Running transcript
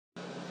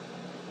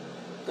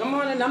Good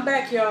morning, I'm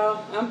back,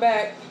 y'all. I'm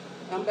back.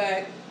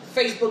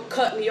 Facebook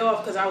cut me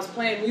off because I was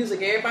playing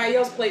music. Everybody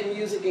else played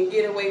music and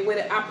get away with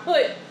it.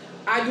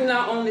 I do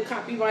not own the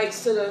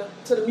copyrights to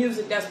the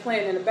music that's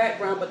playing in the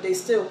background, but they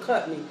still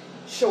cut me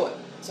short.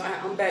 So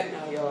I'm back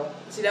now, y'all.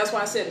 See, that's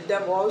why I said the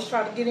devil always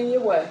try to get in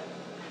your way.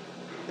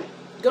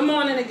 Good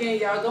morning again,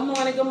 y'all. Good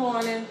morning, good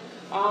morning.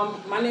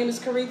 My name is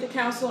Coretha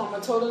Counsel. I'm a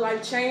total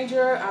life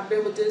changer. I've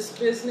been with this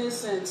business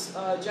since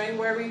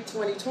January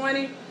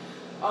 2020.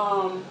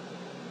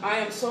 I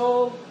am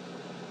so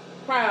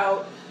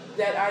proud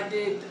that I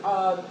did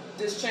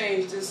this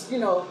change, this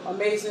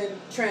amazing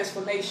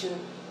transformation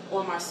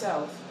on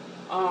myself.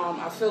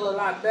 I feel a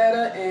lot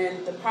better,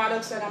 and the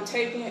products that I'm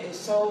taking is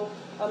so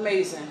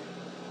amazing.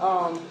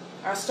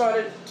 I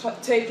started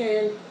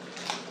taking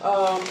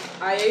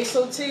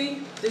IASO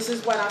tea. This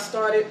is what I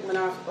started when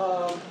I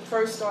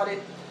first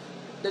started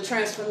the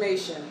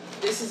transformation.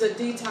 This is a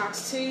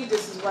detox tea.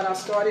 This is what I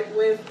started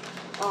with,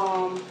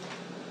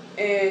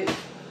 and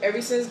ever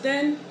since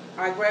then,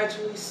 I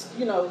gradually,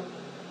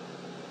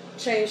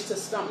 changed to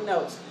something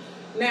else.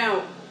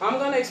 Now, I'm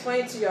going to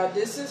explain to y'all,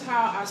 this is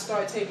how I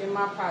start taking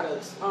my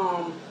products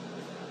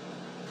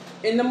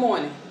in the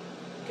morning,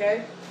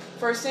 okay?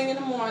 First thing in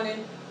the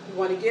morning, you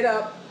want to get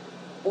up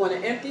on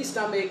an empty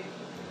stomach,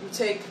 you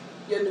take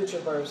your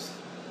NutriBurst,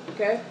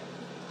 okay?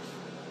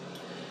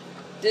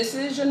 This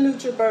is your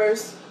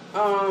NutriBurst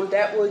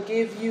that will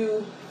give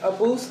you a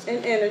boost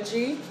in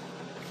energy,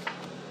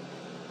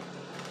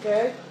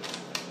 okay?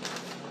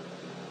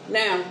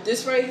 Now,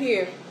 this right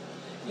here,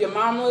 your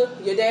mama,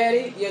 your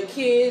daddy, your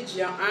kids,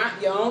 your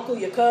aunt, your uncle,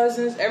 your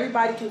cousins,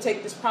 everybody can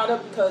take this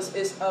product because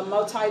it's a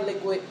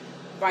multi-liquid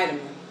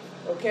vitamin,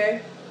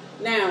 okay?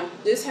 Now,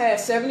 this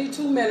has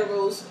 72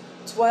 minerals,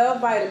 12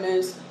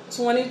 vitamins,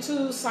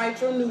 22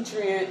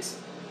 phytonutrients,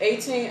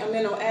 18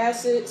 amino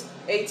acids,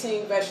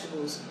 18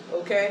 vegetables,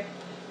 okay?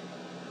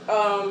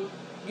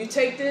 You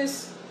take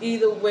this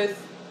either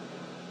with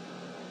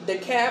the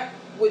cap,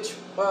 which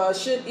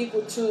should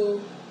equal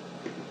to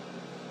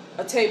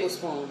a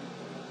tablespoon.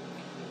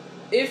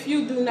 If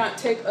you do not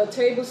take a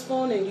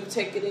tablespoon and you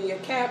take it in your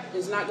cap,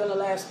 it's not going to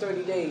last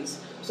 30 days.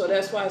 So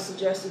that's why I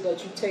suggested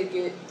that you take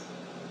it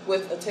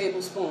with a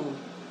tablespoon,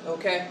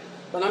 okay?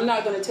 But I'm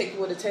not going to take it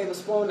with a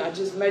tablespoon. I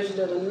just measured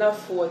it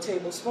enough for a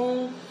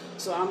tablespoon.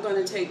 So I'm going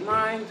to take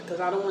mine because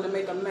I don't want to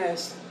make a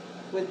mess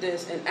with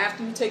this. And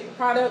after you take the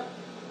product,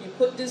 you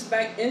put this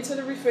back into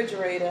the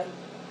refrigerator,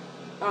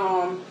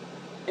 and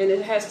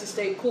it has to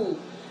stay cool.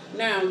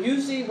 Now,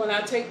 usually when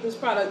I take this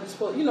product,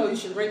 you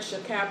should rinse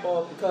your cap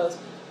off because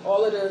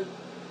all of the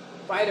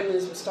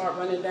vitamins will start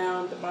running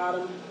down the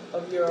bottom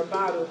of your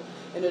bottle,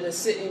 and it'll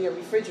sit in your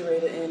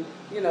refrigerator, and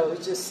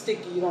it's just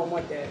sticky. You don't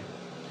want that.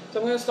 So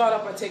I'm going to start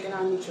off by taking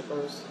our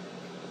NutriBurst.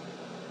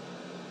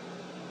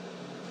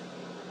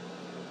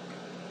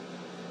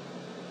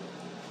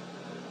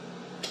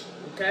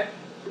 Okay?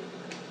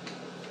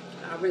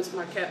 I'll rinse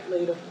my cap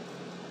later.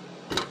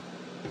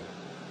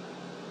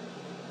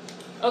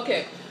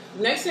 Okay.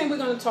 Next thing we're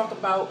going to talk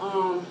about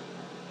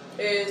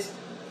is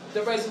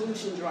the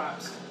resolution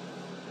drops.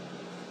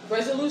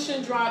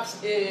 Resolution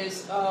drops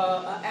is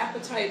an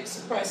appetite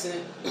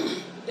suppressant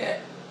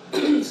that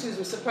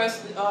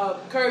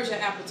curbs your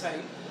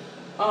appetite.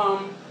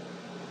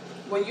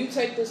 When you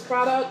take this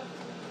product,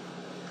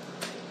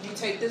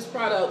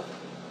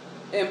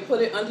 and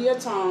put it under your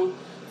tongue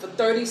for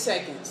 30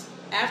 seconds.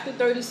 After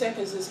 30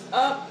 seconds is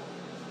up,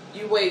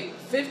 you wait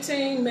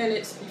 15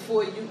 minutes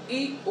before you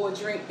eat or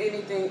drink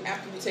anything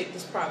after you take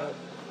this product,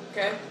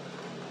 okay?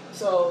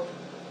 So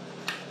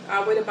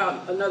I wait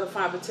about another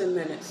 5 or 10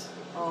 minutes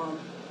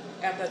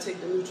after I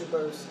take the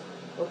NutriBurst,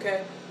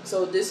 okay?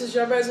 So this is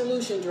your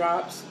resolution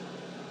drops,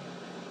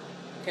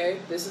 okay?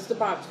 This is the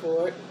box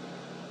for it,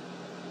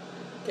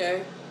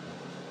 okay?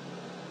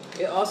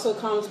 It also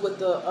comes with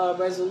the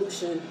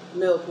resolution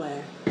meal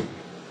plan.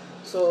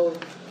 So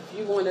if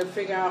you want to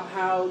figure out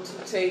how to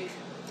take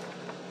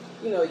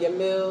your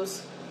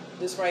meals,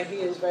 this right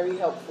here is very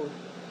helpful.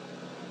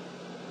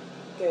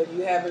 Okay, if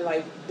you're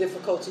having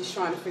difficulties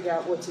trying to figure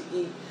out what to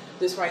eat,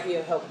 this right here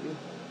will help you.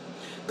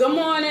 Good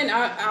morning.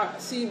 I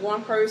see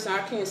one person.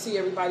 I can't see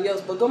everybody else,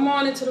 but good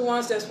morning to the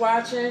ones that's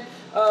watching.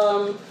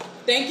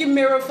 Thank you,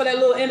 Mirror, for that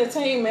little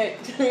entertainment.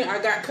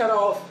 I got cut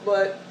off,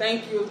 but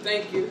thank you.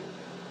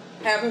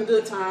 Having a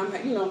good time,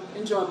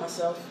 enjoying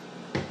myself.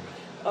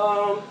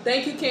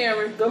 Thank you,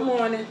 Karen. Good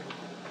morning.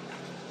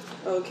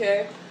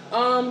 Okay.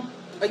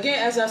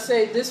 Again, as I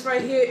say, this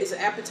right here is an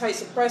appetite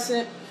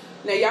suppressant.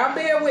 Now, y'all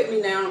bear with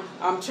me now.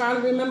 I'm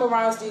trying to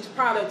memorize these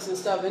products and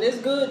stuff, and it's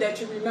good that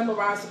you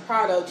memorize the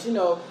products,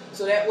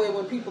 so that way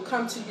when people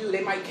come to you, they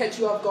might catch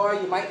you off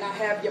guard. You might not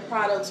have your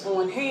products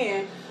on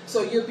hand,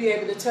 so you'll be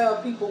able to tell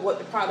people what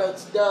the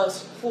products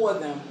does for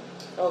them,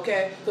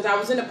 okay? Because I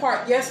was in the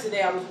park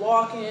yesterday. I was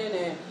walking,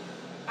 and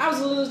I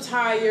was a little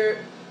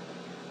tired.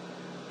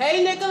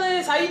 Hey,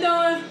 Nicholas, how you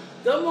doing?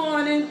 Good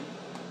morning.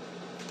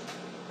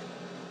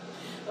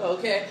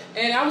 Okay,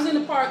 and I was in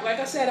the park, like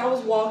I said, I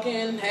was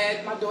walking,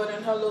 had my daughter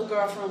and her little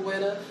girlfriend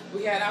with her.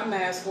 We had our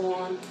mask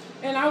on,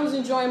 and I was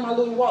enjoying my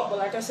little walk, but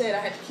like I said, I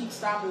had to keep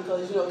stopping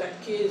because, you know, got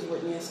the kids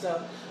with me and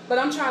stuff. But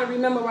I'm trying to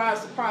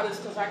memorize the products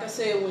because, like I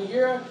said, when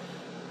you're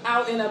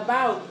out and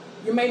about,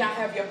 you may not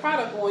have your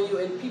product on you,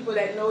 and people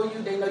that know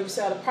you, they know you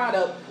sell the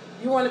product.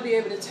 You want to be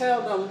able to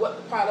tell them what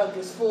the product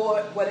is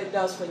for, what it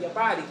does for your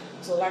body.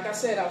 So like I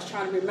said, I was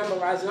trying to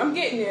memorize it. I'm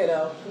getting there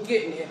though. I'm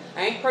getting there.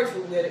 I ain't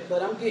perfect with it,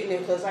 but I'm getting there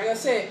because like I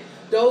said,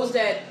 those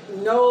that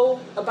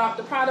know about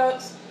the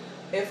products,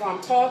 if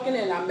I'm talking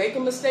and I make a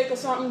mistake or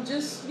something,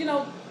 just, you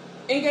know,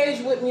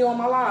 engage with me on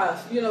my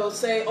live. You know,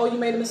 say, oh, you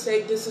made a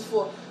mistake, this is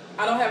for,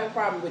 I don't have a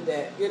problem with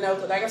that. You know,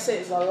 like I said,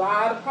 it's a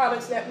lot of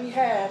products that we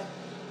have,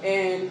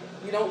 and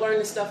you don't learn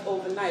this stuff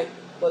overnight.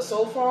 But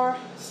so far,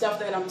 stuff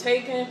that I'm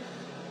taking,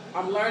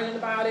 I'm learning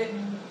about it,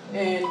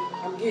 and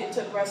I'm getting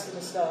to the rest of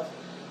the stuff.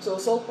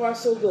 So far,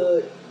 so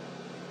good.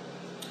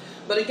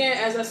 But again,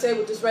 as I said,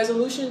 with this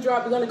resolution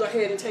drop, we're going to go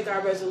ahead and take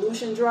our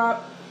resolution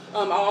drop.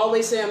 I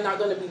always say I'm not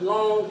going to be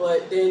long,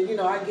 but then, you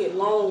know, I get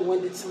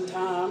long-winded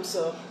sometimes,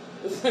 so,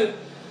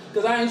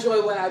 because I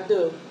enjoy what I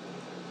do.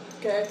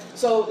 Okay,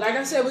 so like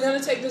I said, we're going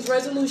to take this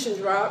resolution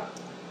drop.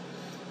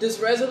 This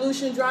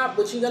resolution drop,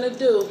 what you're going to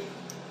do,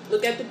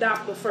 look at the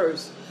Doppler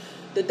first.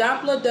 The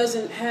Doppler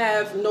doesn't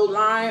have no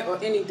line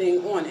or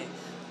anything on it,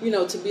 you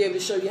know, to be able to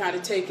show you how to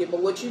take it.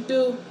 But what you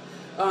do,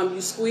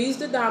 you squeeze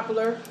the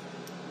Doppler,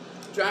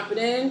 drop it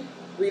in,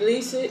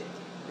 release it,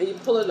 and you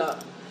pull it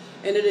up.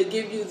 And it'll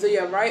give you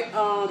the right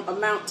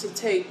amount to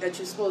take that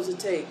you're supposed to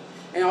take.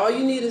 And all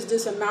you need is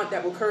this amount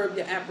that will curb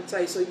your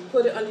appetite. So you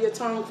put it under your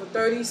tongue for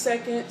 30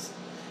 seconds.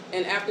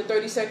 And after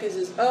 30 seconds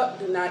is up,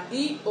 do not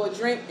eat or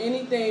drink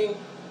anything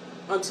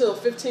until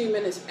 15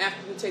 minutes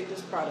after you take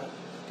this product.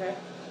 Okay?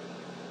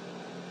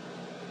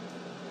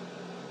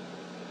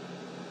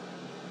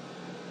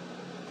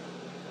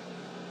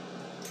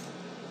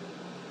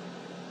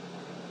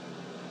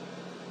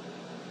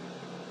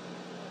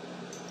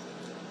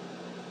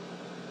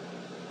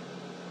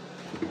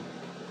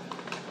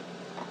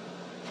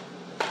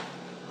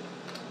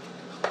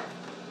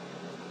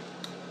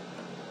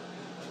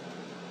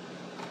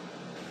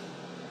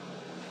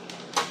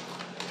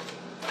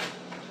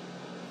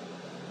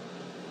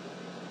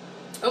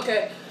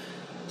 Okay,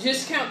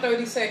 just count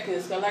 30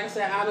 seconds. Cause like I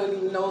said, I don't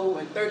even know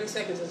when 30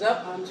 seconds is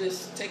up. I'm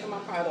just taking my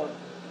product.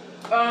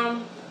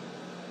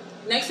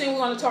 Next thing we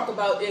want to talk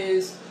about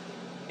is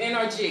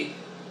NRG.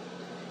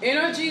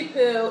 NRG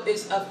pill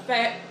is a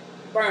fat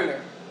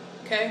burner.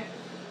 Okay.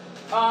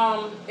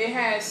 It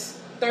has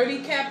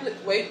 30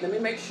 capsules. Wait, let me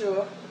make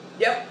sure.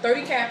 Yep,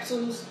 30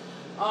 capsules.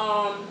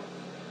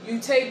 You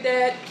take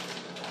that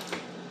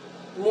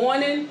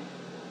morning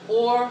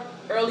or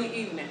early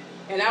evening.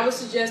 And I would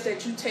suggest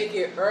that you take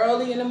it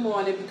early in the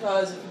morning,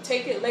 because if you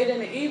take it late in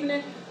the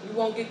evening, you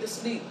won't get to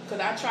sleep.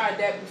 Because I tried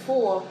that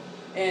before,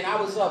 and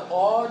I was up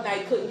all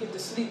night, couldn't get to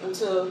sleep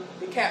until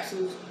the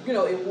capsules, you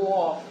know, it wore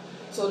off.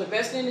 So the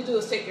best thing to do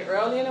is take it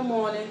early in the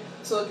morning,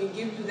 so it can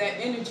give you that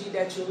energy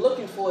that you're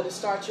looking for to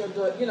start your,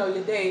 you know,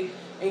 your day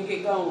and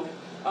get going.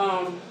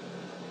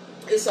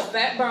 It's a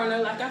fat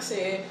burner, like I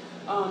said.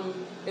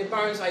 It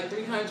burns like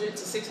 300 to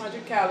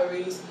 600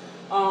 calories.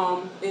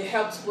 It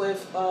helps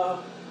with,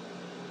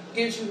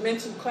 gives you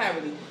mental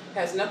clarity.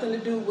 Has nothing to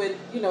do with,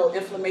 you know,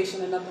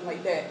 inflammation or nothing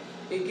like that.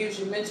 It gives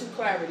you mental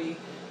clarity.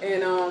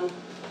 And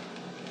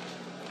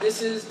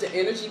this is the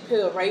energy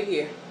pill right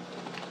here.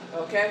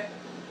 Okay?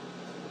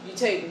 You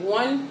take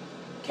one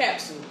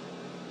capsule.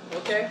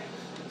 Okay?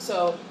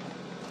 So,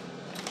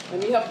 let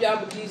me help y'all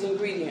with these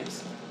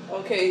ingredients.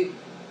 Okay,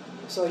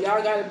 so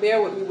y'all gotta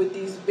bear with me with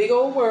these big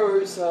old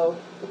words. So,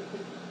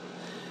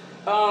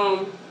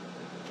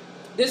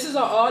 this is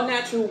an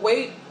all-natural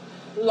weight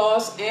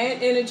loss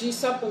and energy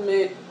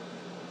supplement.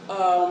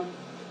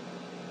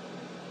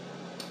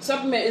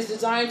 Supplement is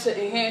designed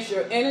to enhance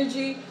your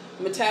energy,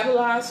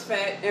 metabolize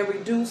fat, and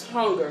reduce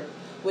hunger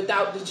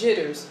without the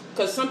jitters.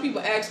 Because some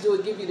people ask, do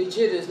it give you the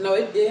jitters? No,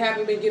 it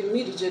haven't been giving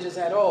me the jitters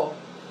at all.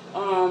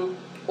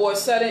 Or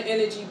sudden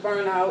energy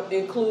burnout.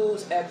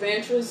 Includes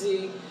Advantra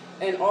Z,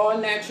 an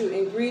all-natural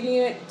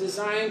ingredient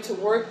designed to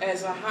work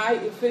as a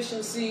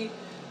high-efficiency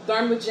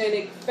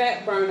thermogenic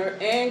fat burner,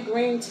 and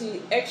green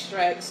tea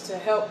extracts to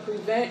help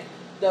prevent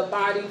the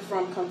body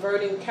from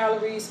converting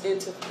calories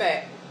into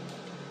fat.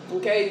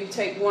 Okay, you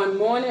take one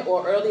morning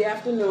or early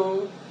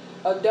afternoon.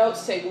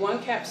 Adults take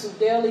one capsule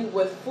daily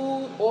with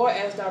food or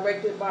as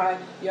directed by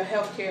your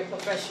healthcare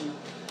professional.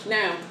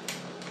 Now,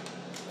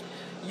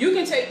 you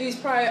can take these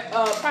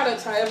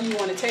products however you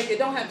want to take it.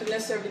 Don't have to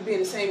necessarily be in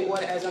the same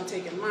order as I'm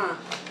taking mine.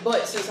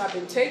 But since I've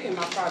been taking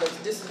my products,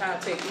 this is how I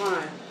take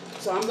mine.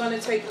 So I'm going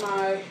to take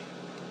my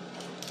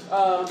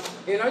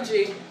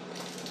NRG,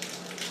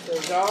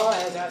 because y'all,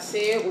 as I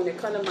said, when it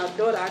comes to my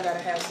daughter, I gotta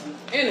have some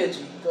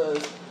energy, because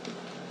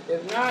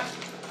if not,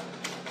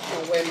 it's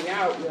gonna wear me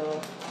out,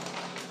 y'all.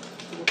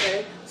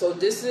 Okay, so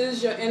this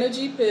is your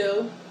energy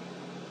pill.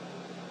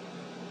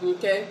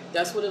 Okay,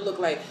 that's what it look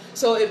like.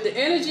 So if the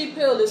energy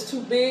pill is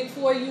too big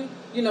for you,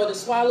 you know, to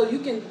swallow, you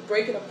can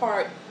break it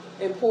apart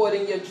and pour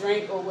it in your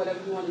drink or whatever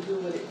you want to do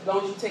with it. As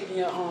long as you're taking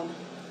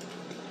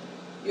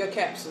your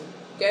capsule.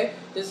 Okay?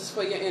 This is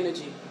for your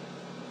energy.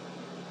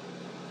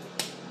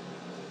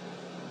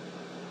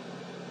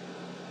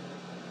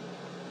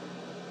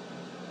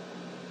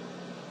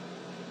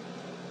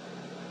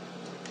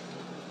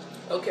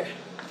 Okay.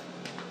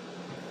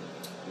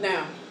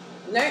 Now,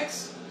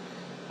 next,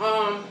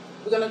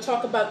 we're going to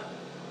talk about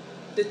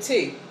the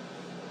tea.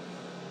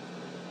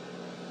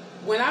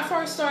 When I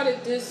first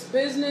started this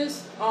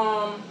business,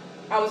 I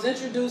was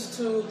introduced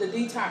to the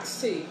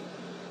detox tea.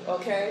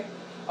 Okay?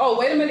 Oh,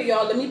 wait a minute,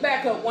 y'all. Let me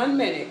back up 1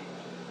 minute.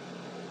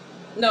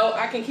 No,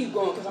 I can keep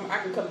going because I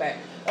can come back.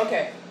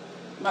 Okay.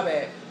 My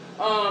bad.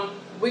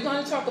 We're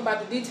going to talk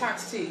about the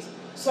detox teas.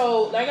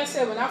 So, like I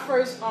said, when I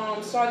first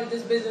started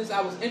this business,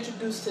 I was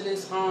introduced to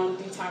this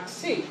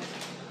detox tea,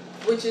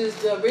 which is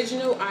the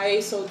original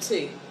ISO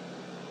tea.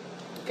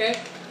 Okay?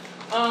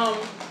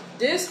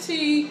 This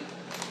tea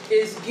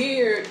is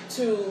geared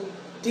to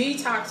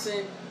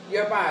detoxing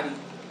your body.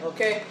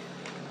 Okay?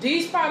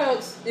 These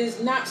products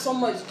is not so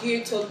much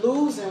geared to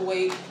losing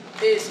weight,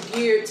 it's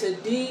geared to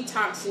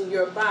detoxing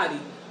your body.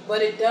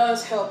 But it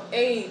does help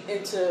aid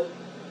into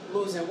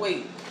losing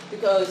weight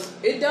because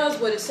it does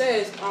what it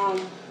says.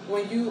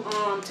 When you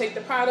take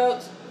the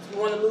products, if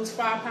you want to lose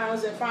 5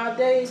 pounds in 5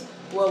 days,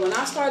 well, when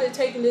I started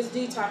taking this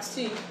detox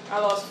tea, I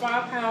lost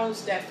 5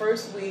 pounds that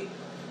first week.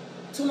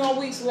 2 more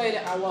weeks later,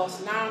 I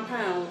lost 9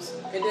 pounds.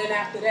 And then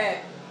after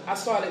that, I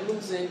started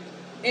losing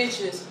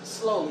inches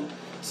slowly.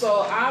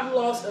 So I've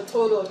lost a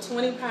total of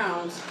 20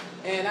 pounds.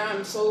 And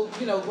I'm so,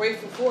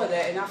 grateful for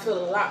that. And I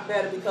feel a lot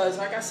better because,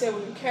 like I said,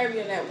 when you're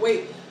carrying that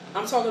weight,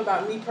 I'm talking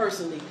about me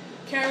personally.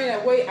 Carrying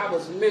that weight, I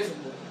was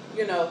miserable.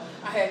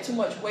 I had too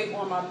much weight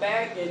on my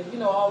back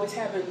and, always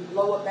having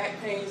lower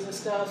back pains and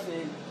stuff.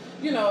 And,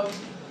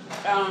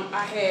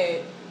 I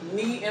had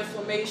knee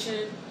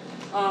inflammation.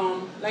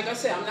 Like I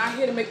said, I'm not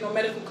here to make no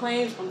medical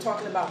claims. I'm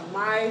talking about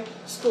my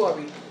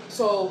story.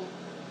 So,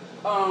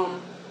 I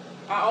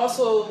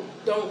also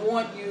don't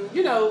want you,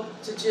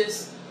 to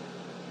just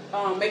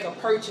make a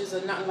purchase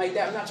or nothing like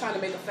that. I'm not trying to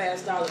make a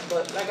fast dollar,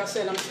 but like I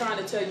said, I'm trying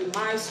to tell you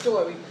my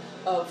story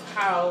of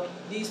how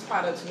these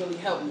products really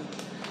help me.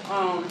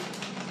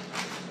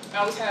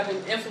 I was having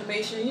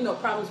inflammation,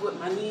 problems with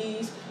my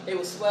knees. They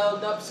were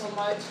swelled up so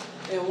much.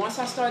 And once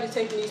I started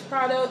taking these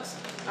products,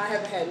 I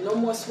haven't had no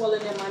more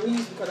swelling in my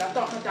knees because I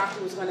thought my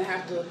doctor was going to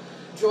have to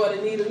draw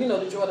the needle,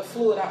 to draw the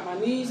fluid out my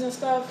knees and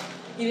stuff.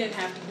 He didn't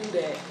have to do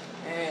that.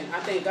 And I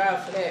thank God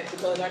for that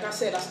because, like I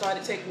said, I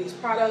started taking these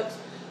products.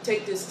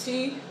 Take this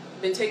tea.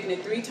 Been taking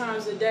it 3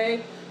 times a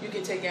day. You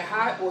can take it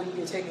hot or you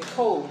can take it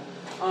cold.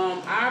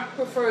 I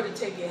prefer to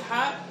take it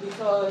hot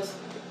because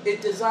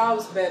it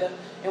dissolves better.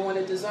 And when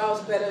it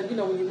dissolves better,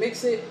 when you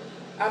mix it,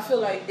 I feel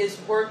like it's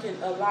working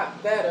a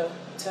lot better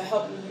to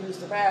help you use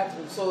the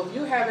bathroom. So if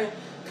you're having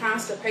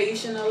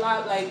constipation a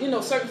lot, like,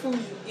 certain foods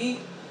you eat,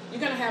 you're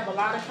going to have a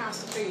lot of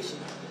constipation.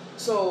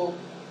 So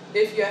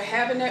if you're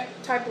having that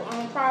type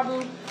of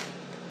problem,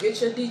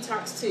 get your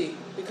detox tea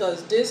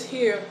because this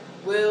here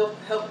will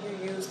help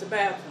you use the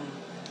bathroom.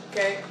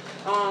 Okay?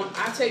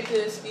 I take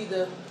this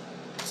either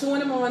 2 in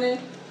the morning,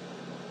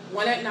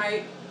 1 at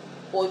night,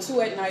 or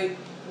 2 at night,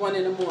 1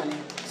 in the morning.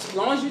 As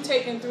long as you're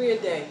taking 3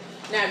 a day.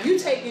 Now, if you're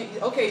taking,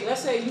 okay,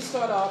 let's say you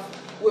start off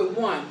with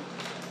 1.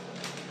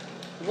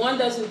 1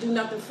 doesn't do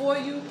nothing for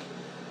you.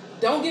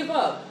 Don't give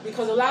up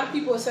because a lot of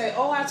people will say,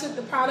 oh, I took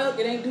the product,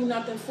 it ain't do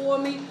nothing for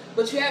me.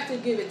 But you have to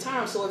give it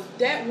time. So if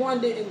that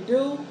 1 didn't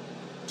do,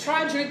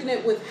 try drinking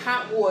it with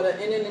hot water,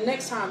 and then the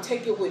next time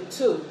take it with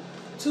 2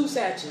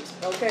 sachets.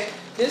 Okay,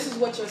 this is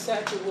what your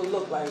sachet will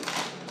look like.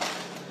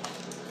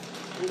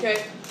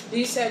 Okay,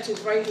 these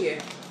sachets right here.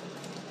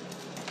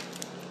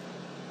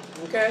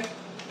 Okay,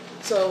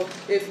 so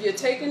if you're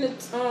taking the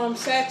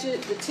sachet,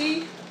 the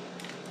tea,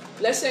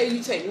 let's say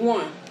you take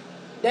 1,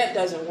 that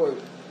doesn't work.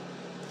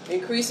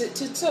 Increase it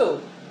to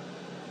 2.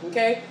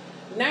 Okay,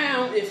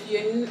 now if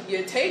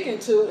you're taking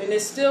 2 and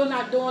it's still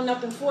not doing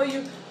nothing for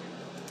you,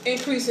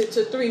 increase it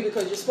to 3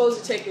 because you're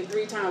supposed to take it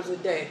 3 times a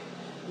day.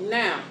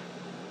 Now,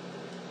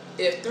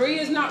 if 3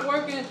 is not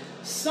working,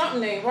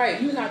 something ain't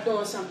right. You're not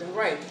doing something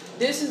right.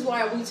 This is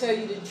why we tell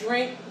you to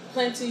drink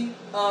plenty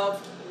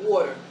of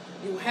water.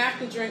 You have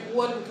to drink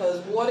water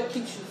because water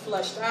keeps you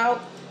flushed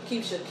out,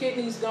 keeps your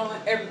kidneys going,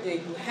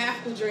 everything. You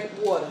have to drink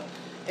water,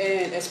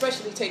 and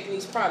especially taking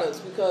these products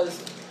because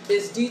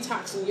it's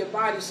detoxing your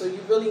body, so you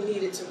really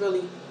need it to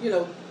really,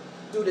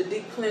 do the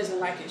deep cleansing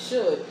like it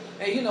should.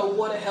 And,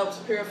 water helps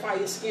purify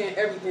your skin,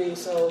 everything,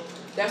 so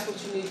that's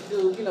what you need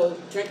to do,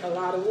 drink a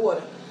lot of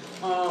water.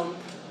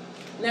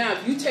 Now,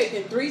 if you're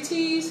taking 3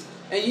 teas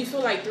and you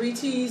feel like 3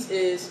 teas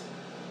is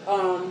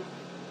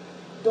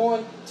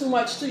doing too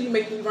much to you,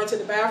 making you run to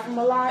the bathroom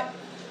a lot,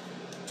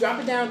 drop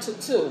it down to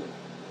 2.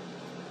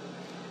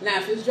 Now,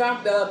 if it's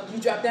dropped up, you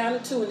drop down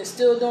to 2 and it's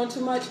still doing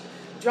too much,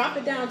 drop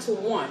it down to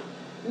 1.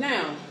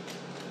 Now,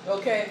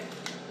 okay,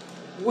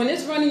 when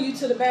it's running you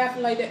to the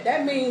bathroom like that,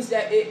 that means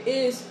that it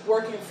is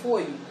working for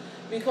you.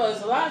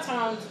 Because a lot of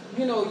times,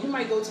 you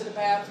might go to the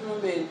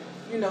bathroom and,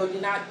 you're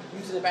not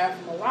using the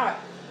bathroom a lot.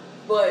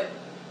 but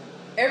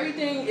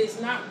everything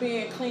is not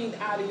being cleaned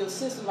out of your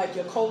system, like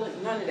your colon,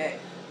 none of that.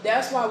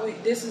 That's why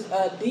this is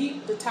a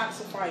deep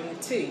detoxifying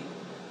tea.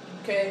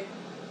 Okay,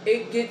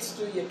 it gets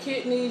through your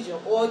kidneys, your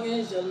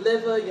organs, your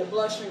liver, your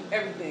bloodstream,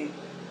 everything.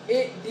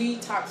 It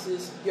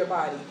detoxes your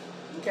body.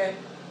 Okay,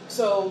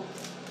 so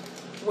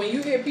when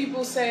you hear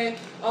people say,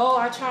 "Oh,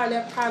 I tried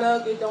that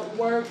product, it don't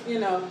work,"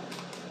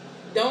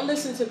 don't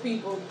listen to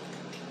people,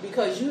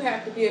 because you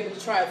have to be able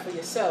to try it for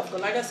yourself.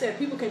 But like I said,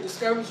 people can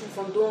discourage you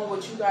from doing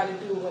what you got to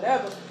do,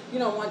 whatever. You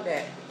don't want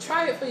that.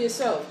 Try it for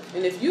yourself.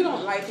 And if you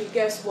don't like it,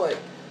 guess what?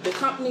 The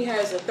company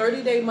has a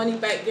 30-day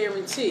money-back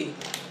guarantee.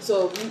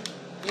 So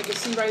you can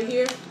see right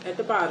here at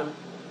the bottom,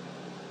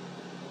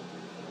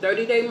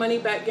 30-day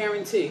money-back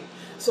guarantee.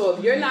 So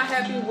if you're not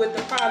happy with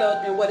the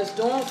product and what it's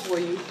doing for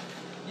you,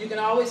 you can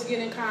always get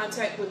in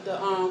contact with the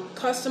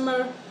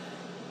customer.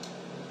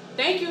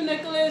 Thank you,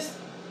 Nicholas.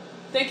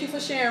 Thank you for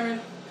sharing.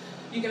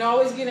 You can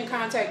always get in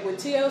contact with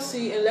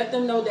TLC and let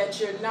them know that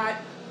you're not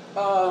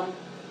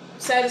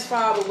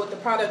satisfied with what the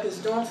product is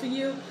doing for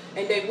you,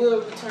 and they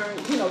will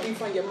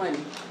refund your money.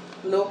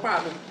 No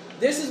problem.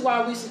 This is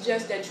why we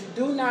suggest that you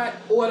do not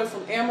order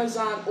from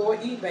Amazon or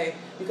eBay,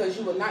 because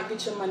you will not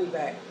get your money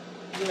back.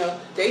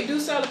 They do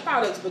sell the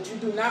products, but you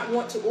do not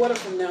want to order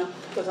from them,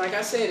 because like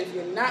I said, if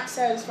you're not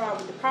satisfied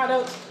with the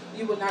products,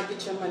 you will not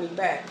get your money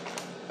back.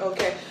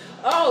 Okay.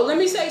 Oh, let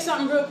me say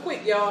something real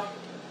quick, y'all.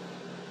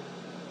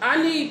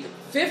 I need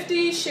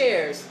 50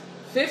 shares.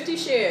 50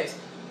 shares.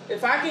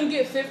 If I can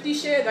get 50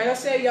 shares, like I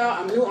said, y'all,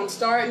 I'm new. I'm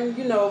starting,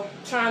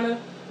 trying to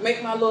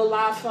make my little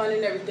live fun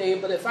and everything.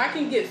 But if I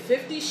can get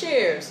 50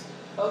 shares,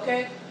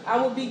 okay,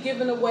 I will be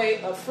giving away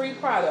a free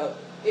product.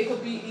 It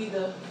could be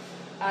either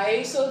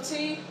ISO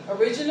tea,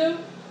 original.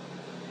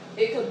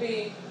 It could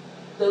be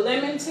the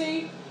lemon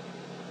tea,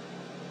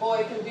 or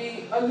it can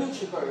be a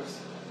NutriBurst.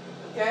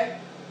 Okay?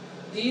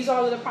 These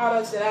are the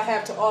products that I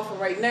have to offer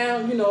right now,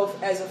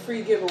 as a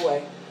free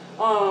giveaway.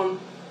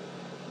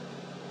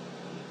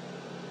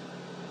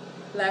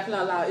 Laughing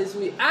out loud is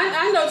me.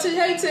 I know.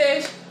 Hey,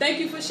 Tish, thank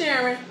you for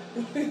sharing.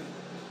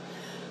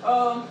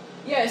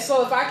 Yeah,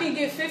 so if I can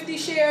get 50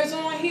 shares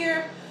on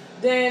here,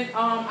 then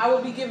I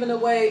will be giving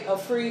away a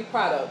free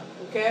product.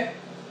 Okay.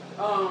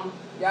 Y'all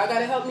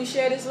gotta help me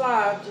share this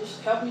live. Just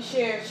help me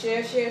share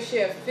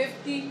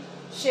 50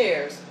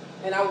 shares,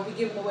 and I will be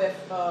giving away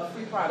a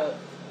free product.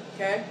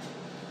 Okay.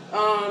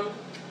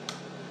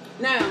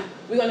 Now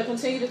we're gonna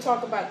continue to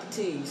talk about the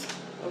teas.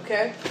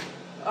 Okay.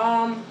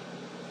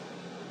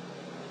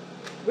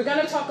 We're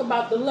gonna talk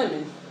about the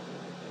lemon.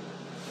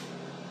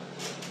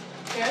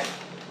 Okay.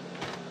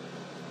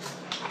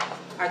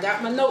 I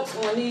got my notes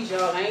on these,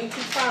 y'all. I ain't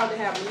too proud to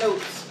have my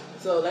notes.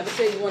 So like I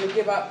said, you want to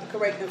give out the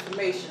correct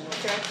information,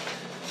 okay?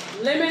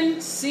 Lemon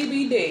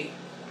CBD,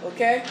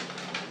 okay?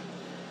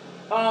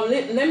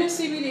 Lemon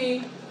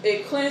CBD,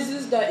 it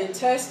cleanses the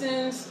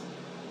intestines,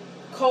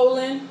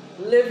 colon,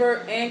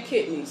 liver, and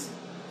kidneys,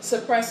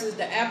 suppresses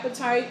the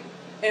appetite,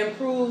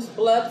 improves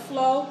blood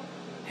flow,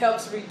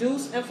 helps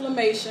reduce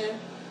inflammation,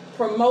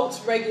 promotes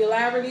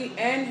regularity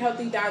and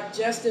healthy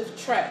digestive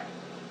tract.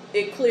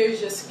 It clears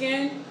your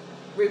skin,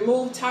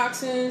 removes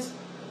toxins,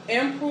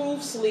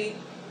 improves sleep,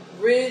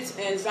 rids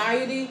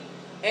anxiety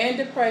and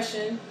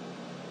depression,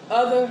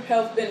 other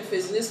health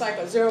benefits. And it's like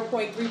a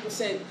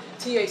 0.3%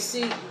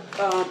 THC.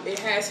 It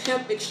has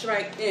hemp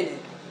extract in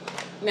it.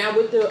 Now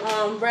with the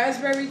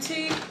raspberry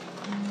tea,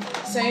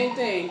 same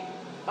thing.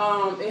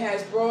 It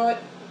has broad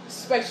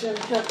spectrum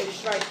hemp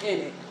extract in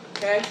it.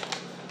 Okay.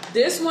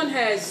 This one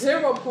has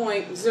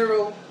 0.0%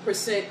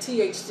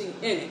 THC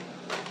in it.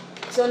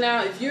 So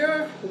now if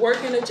you're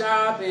working a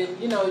job and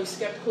you're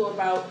skeptical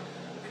about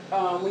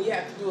when you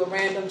have to do a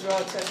random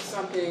drug test or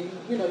something,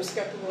 you're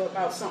skeptical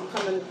about something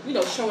coming,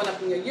 showing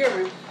up in your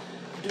urine,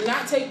 do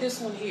not take this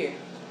one here.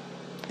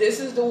 This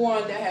is the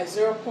one that has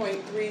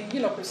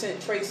 0.3 percent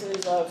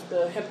tracings of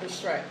the hemp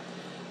extract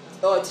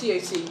or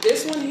THC.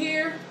 This one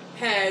here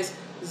has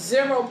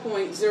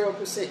 0.0%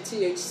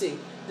 THC.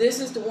 This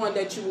is the one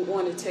that you would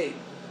want to take.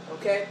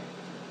 Okay?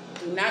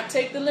 Do not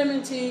take the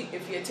lemon tea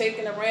if you're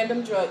taking a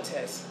random drug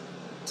test.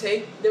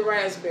 Take the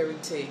raspberry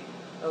tea.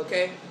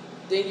 Okay?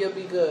 Then you'll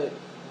be good.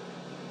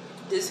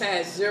 This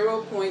has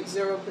 0.0%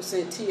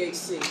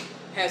 THC.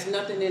 Has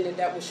nothing in it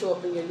that will show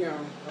up in your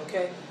urine.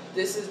 Okay?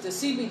 This is the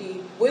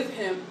CBD with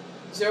hemp,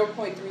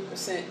 0.3%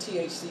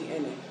 THC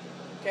in it.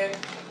 Okay?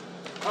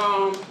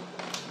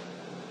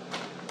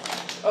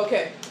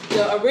 Okay.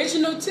 The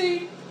original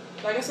tea,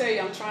 like I say,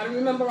 I'm trying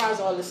to memorize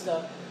all this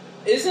stuff.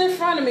 It's in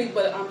front of me,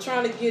 but I'm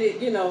trying to get it,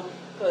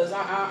 because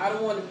I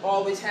don't want to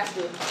always have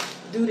to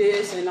do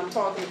this, and I'm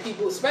talking to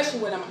people,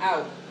 especially when I'm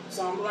out.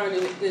 So I'm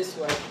learning it this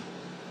way.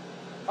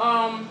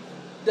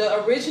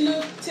 The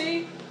original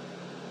tea,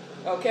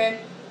 okay,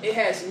 it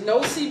has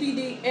no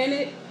CBD in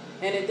it,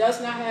 and it does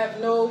not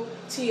have no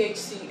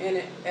THC in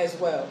it as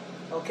well,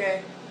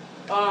 okay?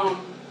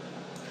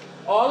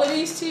 All of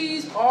these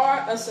teas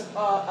are,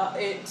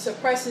 it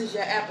suppresses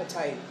your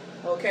appetite,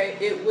 okay?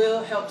 It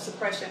will help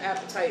suppress your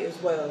appetite as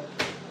well,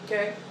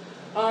 okay?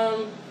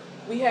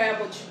 We have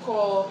what you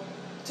call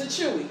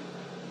Tachui.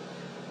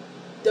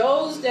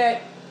 Those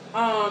that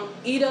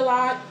eat a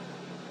lot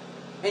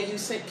and you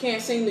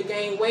can't seem to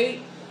gain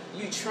weight,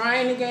 you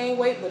trying to gain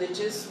weight, but it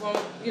just won't,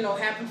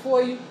 happen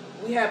for you.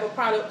 We have a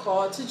product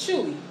called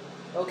Chewy.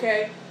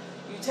 Okay,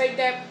 you take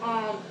that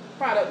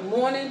product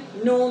morning,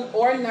 noon,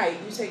 or night.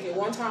 You take it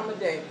one time a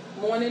day,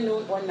 morning,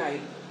 noon, or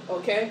night.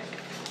 Okay,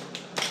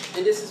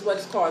 and this is what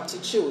it's called,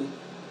 Chewy.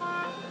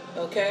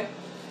 Okay,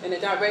 and the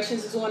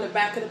directions is on the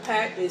back of the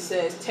pack. It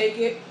says take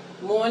it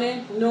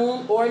morning,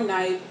 noon, or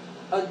night.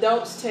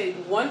 Adults take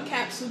 1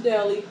 capsule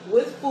daily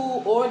with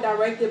food or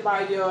directed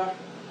by your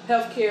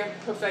healthcare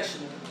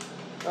professional.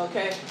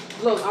 Okay,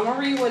 look, I'm gonna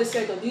read what it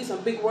says because these are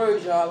big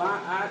words, y'all.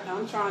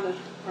 I'm trying to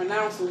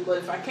pronounce them, but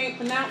if I can't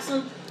pronounce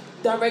them,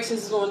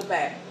 directions is on the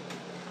back.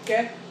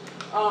 Okay,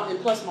 and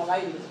plus my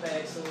lighting is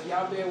bad, so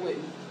y'all bear with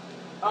me.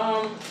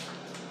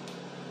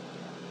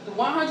 The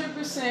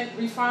 100%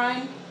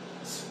 refined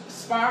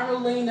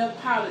spirulina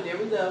powder. There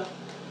we go.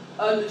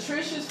 A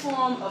nutritious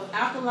form of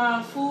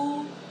alkaline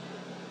food.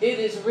 It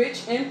is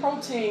rich in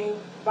protein,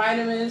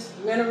 vitamins,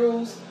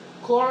 minerals,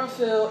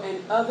 chlorophyll,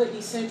 and other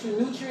essential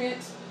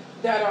nutrients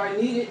that are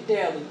needed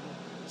daily.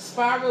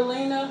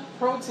 Spirulina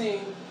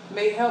protein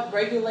may help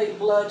regulate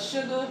blood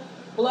sugar,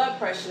 blood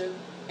pressure,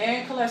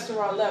 and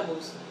cholesterol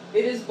levels.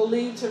 It is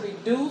believed to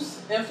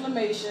reduce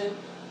inflammation,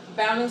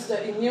 balance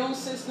the immune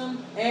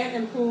system, and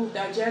improve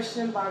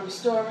digestion by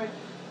restoring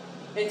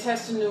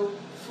intestinal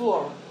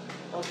flora.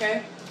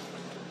 Okay?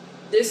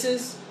 This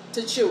is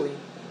Chewy.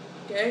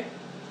 Okay?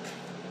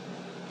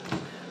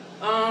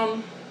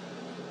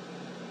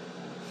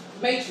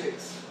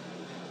 Matrix.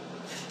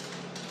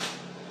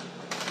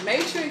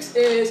 Matrix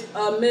is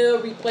a meal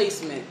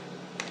replacement.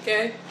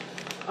 Okay?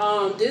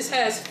 This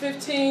has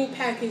 15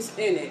 packets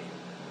in it.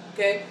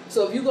 Okay?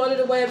 So if you go to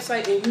the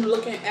website and you're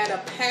looking at a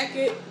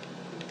packet,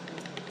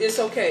 it's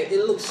okay.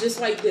 It looks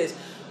just like this.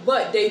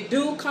 But they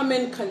do come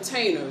in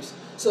containers.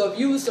 So if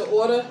you was to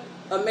order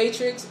a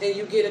matrix and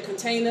you get a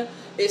container,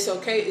 it's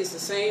okay. It's the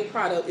same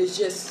product. It's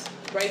just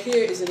right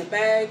here is in a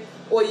bag,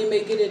 or you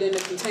may get it in a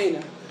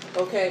container.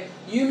 Okay?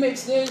 You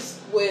mix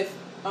this with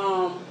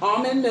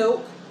almond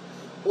milk,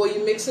 or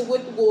you mix it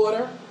with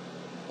water.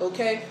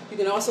 Okay? You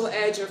can also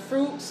add your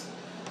fruits.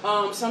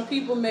 Some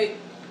people make,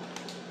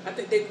 I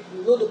think they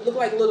look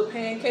like little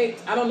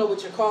pancakes. I don't know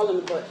what you're calling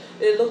them, but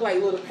they look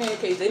like little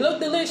pancakes. They look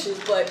delicious,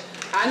 but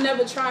I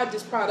never tried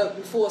this product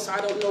before, so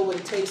I don't know what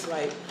it tastes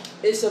like.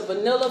 It's a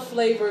vanilla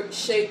flavored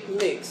shake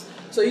mix.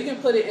 So you can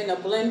put it in a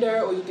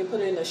blender, or you can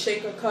put it in a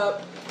shaker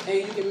cup, and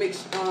you can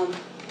mix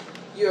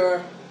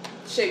your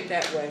shake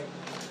that way.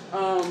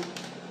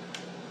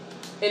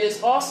 It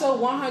is also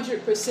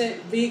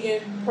 100%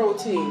 vegan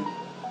protein.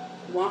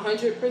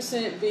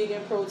 100%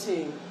 vegan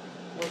protein.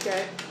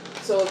 Okay?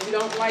 So if you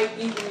don't like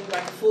eating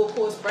like a full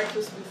course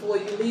breakfast before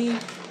you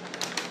leave,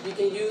 you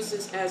can use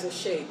this as a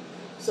shake.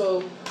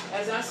 So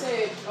as I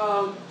said,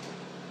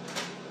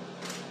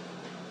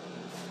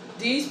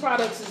 these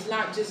products is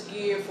not just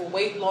geared for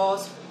weight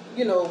loss,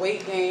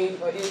 weight gain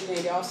or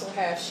anything. They also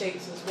have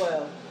shakes as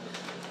well.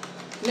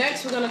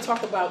 Next, we're going to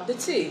talk about the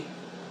tea.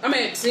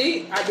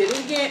 See, I did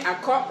it again. I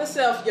caught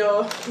myself,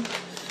 y'all.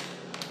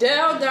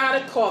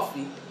 Delgada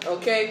coffee,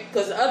 okay?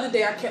 Because the other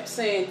day I kept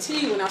saying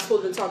tea when I was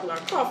supposed to be talking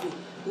about coffee.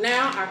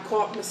 Now I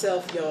caught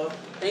myself, y'all.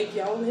 Thank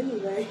y'all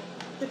anyway.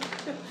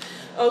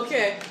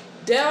 Okay,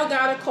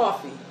 Delgada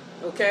coffee,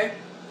 okay?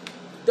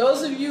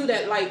 Those of you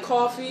that like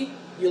coffee,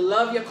 you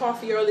love your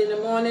coffee early in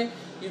the morning,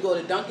 you go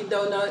to Dunkin'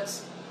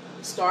 Donuts,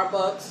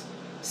 Starbucks,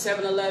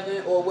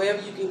 7-Eleven, or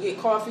wherever you can get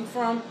coffee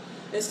from.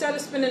 Instead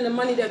of spending the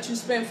money that you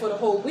spend for the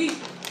whole week,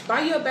 buy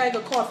you a bag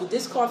of coffee.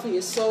 This coffee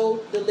is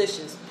so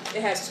delicious.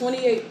 It has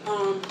 28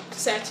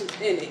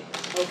 sachets in it,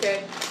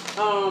 okay?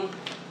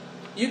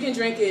 You can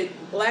drink it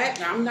black.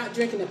 Now, I'm not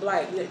drinking it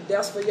black.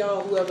 That's for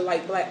y'all whoever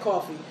like black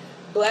coffee.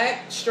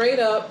 Black, straight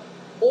up,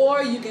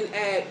 or you can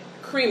add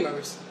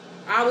creamers.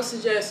 I would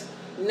suggest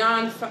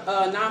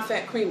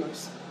non-fat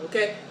creamers,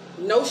 okay?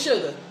 No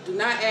sugar. Do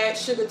not add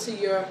sugar to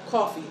your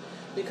coffee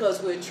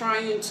because we're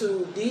trying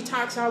to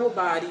detox our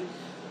body.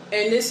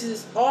 And this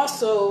is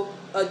also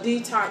a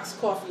detox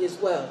coffee as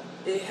well.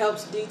 It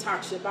helps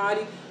detox your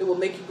body. It will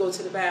make you go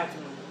to the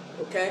bathroom,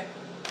 okay?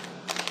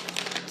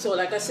 So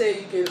like I said,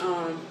 you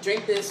can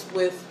drink this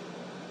with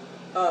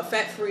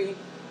fat-free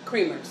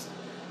creamers.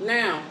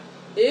 Now,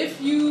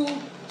 if you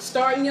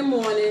start in your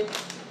morning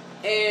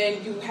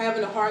and you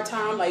having a hard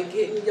time like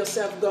getting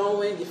yourself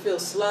going, you feel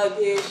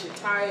sluggish, you're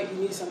tired,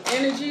 you need some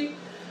energy,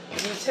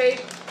 you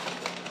take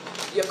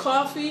your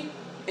coffee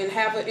and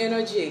have an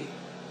energy,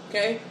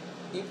 okay?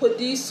 You put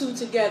these two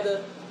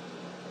together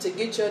to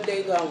get your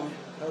day going,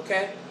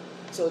 okay?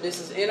 So this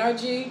is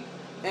NRG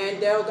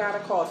and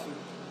Delgada coffee,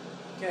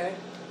 okay?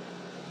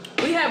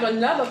 We have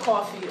another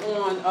coffee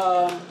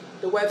on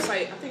the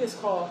website. I think it's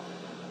called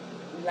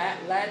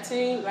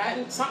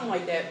Latin, something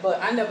like that,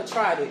 but I never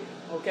tried it,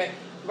 okay?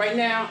 Right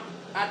now,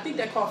 I think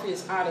that coffee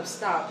is out of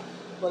stock,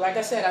 but like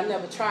I said, I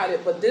never tried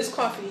it. But this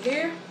coffee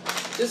here,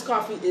 this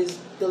coffee is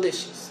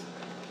delicious,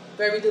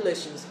 very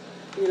delicious.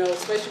 You know,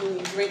 especially when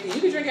you drink it.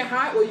 You can drink it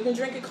hot or you can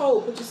drink it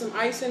cold. Put you some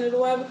ice in it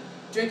or whatever.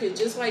 Drink it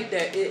just like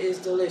that. It is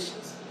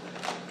delicious.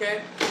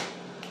 Okay.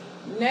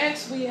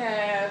 Next we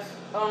have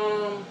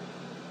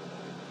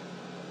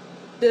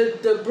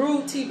the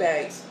brewed tea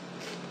bags.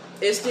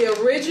 It's the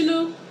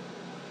original,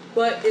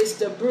 but it's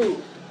the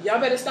brewed. Y'all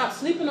better stop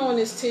sleeping on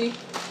this tea.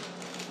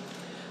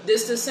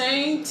 This the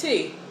same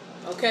tea,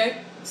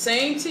 okay?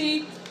 Same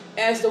tea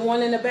as the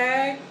one in the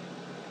bag,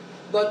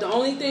 but the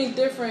only thing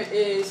different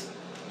is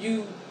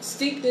you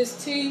steep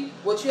this tea.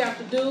 What you have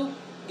to do,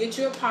 get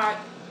you a pot,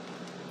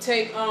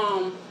 take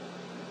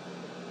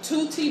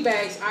 2 tea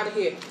bags out of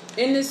here.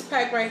 In this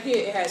pack right here,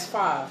 it has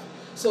 5.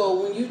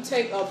 So when you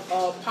take a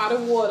pot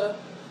of water,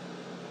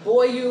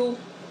 boil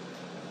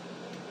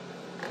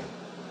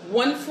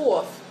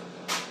 1/4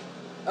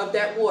 of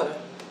that water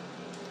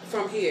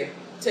from here.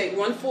 Take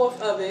 1/4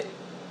 of it,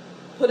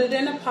 put it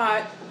in a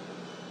pot,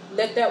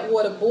 let that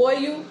water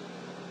boil,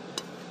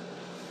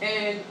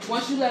 and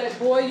once you let it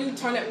boil,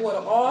 turn that water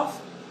off.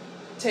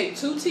 Take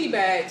 2 tea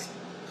bags,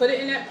 put it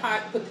in that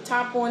pot, put the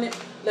top on it,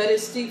 let it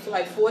steep for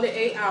like 4 to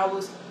 8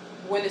 hours.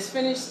 When it's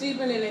finished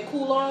steeping and it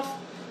cool off,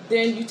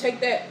 then you take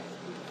that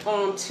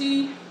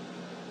tea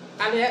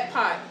out of that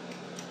pot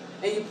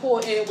and you pour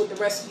it in with the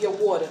rest of your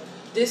water.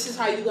 This is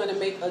how you're going to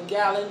make a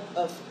gallon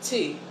of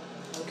tea,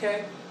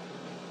 okay?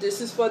 This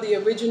is for the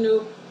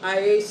original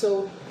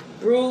ISO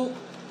brewed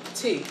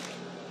tea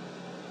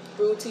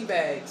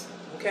bags,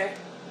 okay?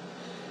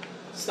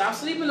 Stop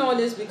sleeping on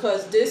this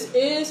because this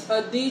is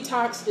a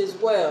detox as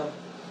well.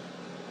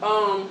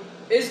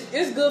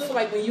 It's good for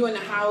like when you're in the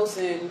house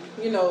and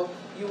you know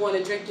you want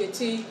to drink your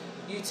tea.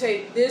 You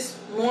take this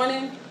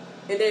morning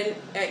and then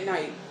at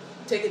night.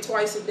 Take it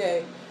twice a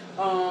day,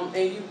 and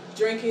you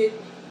drink it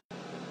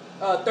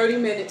 30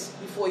 minutes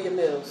before your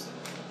meals.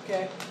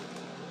 Okay.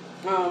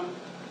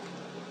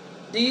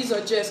 These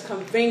are just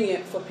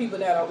convenient for people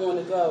that are on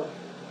the go.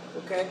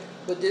 Okay.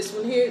 But this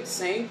one here,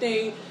 same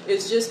thing.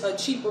 It's just a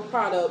cheaper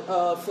product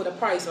for the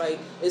price. Like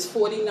it's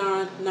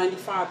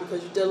 $49.95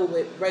 because you're dealing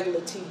with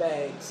regular tea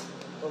bags.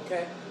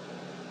 Okay.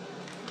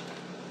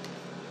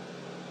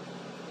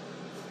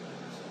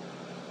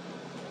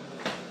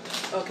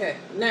 Okay.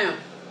 Now,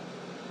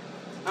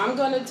 I'm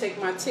gonna take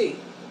my tea.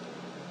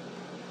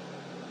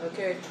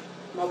 Okay.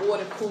 My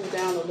water cooled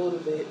down a little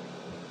bit.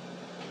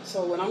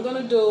 So what I'm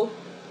gonna do,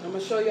 I'm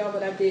gonna show y'all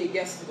what I did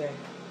yesterday.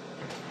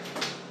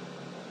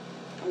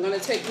 I'm gonna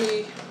take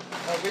me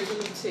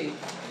original tea.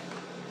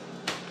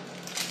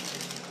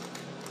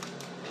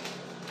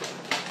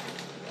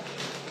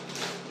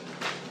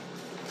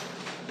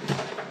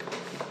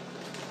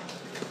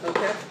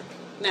 Okay.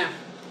 Now,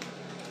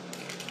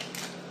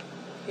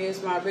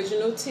 here's my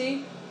original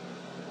tea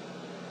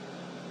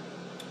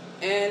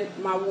and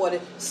my water.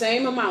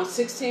 Same amount,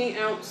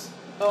 16-ounce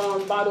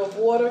bottle of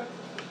water,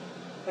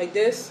 like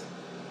this.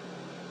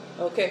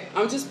 Okay,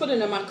 I'm just putting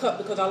it in my cup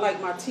because I like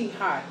my tea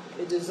hot.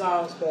 It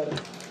dissolves better.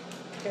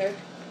 Okay,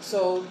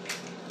 so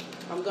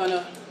I'm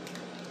gonna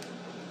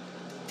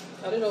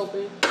cut it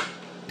open.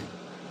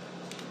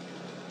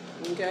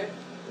 Okay,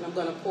 and I'm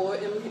gonna pour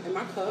it in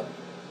my cup.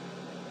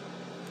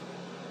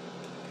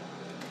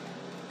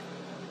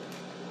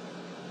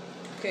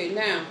 Okay,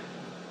 now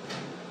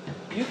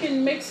you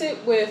can mix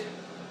it with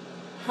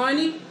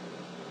honey.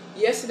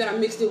 Yesterday I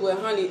mixed it with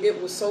honey.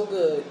 It was so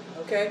good.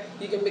 Okay,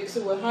 you can mix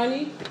it with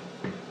honey.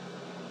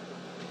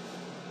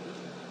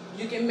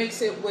 You can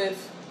mix it with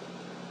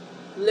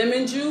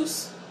lemon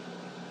juice,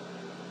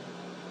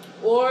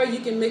 or you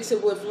can mix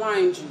it with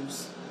lime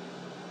juice.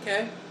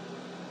 Okay.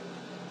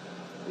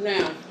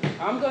 Now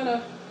I'm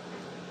gonna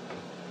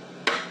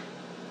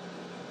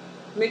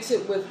mix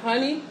it with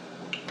honey.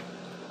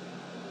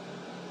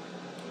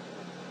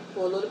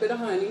 Pour a little bit of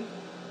honey.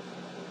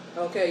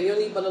 Okay, you don't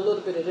need but a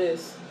little bit of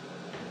this.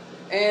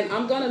 And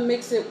I'm gonna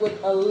mix it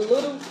with a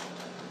little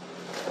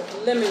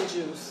lemon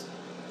juice.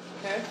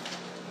 Okay.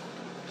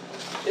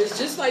 It's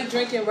just like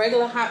drinking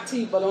regular hot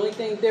tea, but the only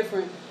thing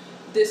different,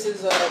 this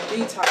is a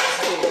detox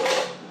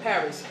tea.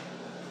 Paris,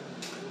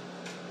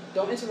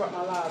 don't interrupt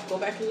my live. Go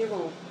back in your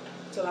room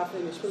till I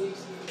finish,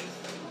 please.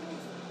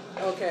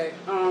 Okay.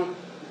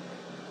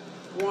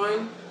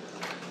 One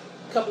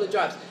couple of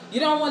drops. You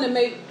don't want to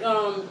make,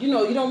 you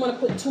don't want to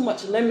put too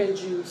much lemon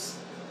juice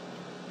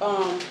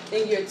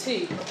in your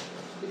tea,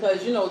 because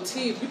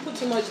tea. If you put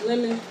too much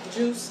lemon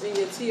juice in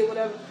your tea or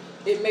whatever,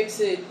 it makes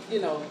it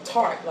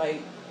tart,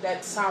 like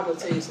that sour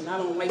taste, and I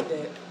don't like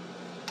that.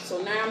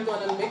 So now I'm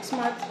gonna mix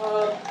my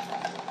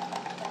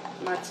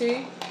my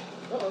tea.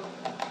 Uh-oh.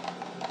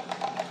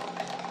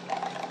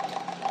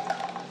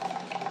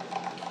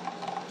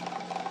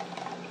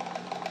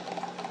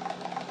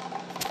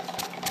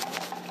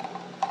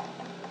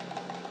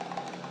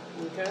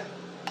 Okay.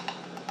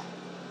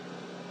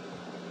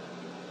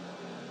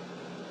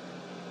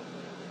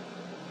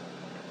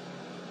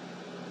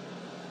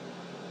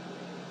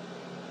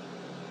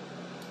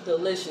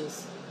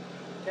 Delicious.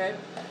 Okay.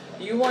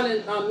 You want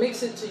to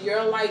mix it to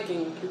your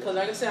liking, because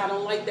like I said, I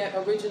don't like that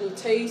original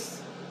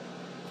taste.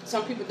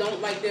 Some people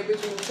don't like the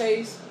original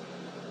taste.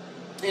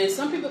 And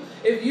some people,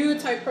 if you're the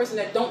type of person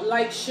that don't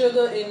like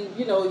sugar in,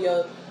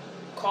 your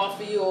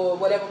coffee or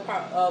whatever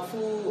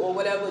food or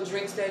whatever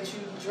drinks that you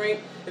drink.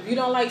 If you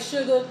don't like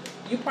sugar,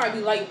 you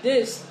probably like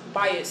this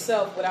by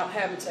itself without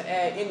having to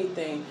add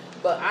anything.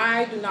 But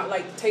I do not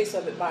like the taste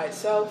of it by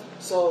itself,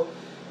 so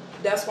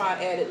that's why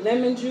I added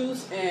lemon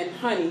juice and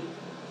honey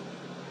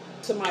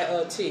to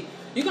my tea.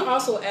 You can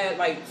also add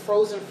like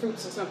frozen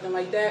fruits or something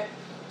like that.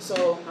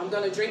 So I'm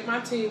gonna drink my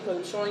tea because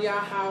I'm showing y'all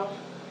how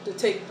to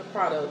take the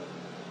product.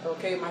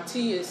 Okay, my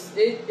tea is,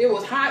 it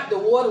was hot, the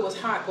water was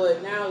hot,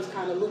 but now it's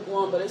kind of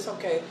lukewarm, but it's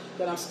okay,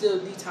 but I'm still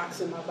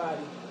detoxing my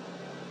body.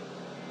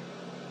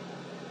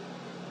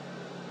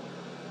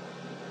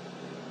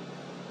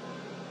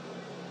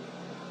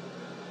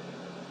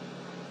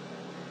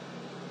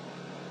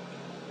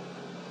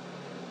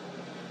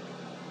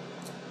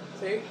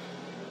 See?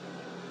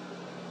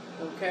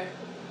 Okay.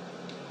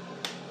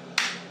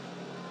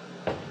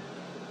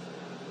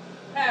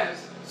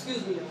 Paris,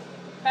 excuse me,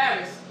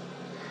 Paris.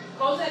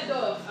 Close that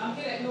door. I'm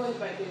hearing that noise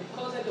back there.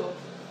 Close that door.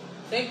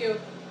 Thank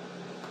you.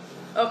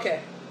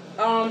 Okay.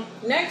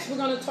 Next, we're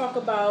going to talk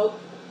about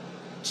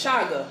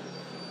chaga.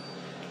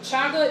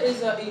 Chaga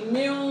is an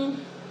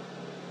immune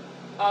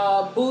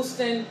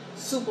boosting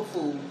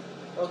superfood.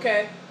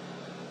 Okay?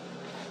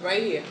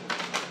 Right here.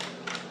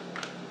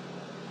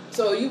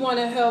 So you want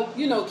to help,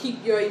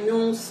 keep your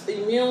immune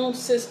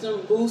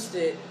system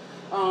boosted.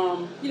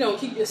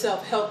 Keep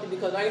yourself healthy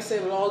because, like I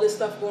said, with all this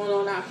stuff going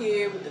on out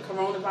here with the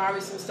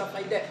coronavirus and stuff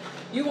like that,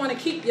 you want to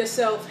keep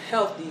yourself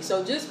healthy.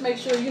 So just make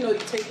sure, you're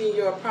taking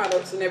your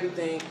products and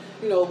everything,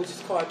 which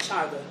is called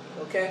chaga,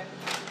 okay?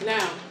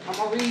 Now, I'm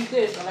going to read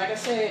this. Like I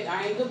said,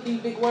 I ain't going to be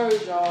big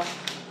words, y'all.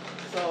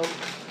 So,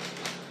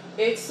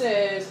 it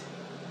says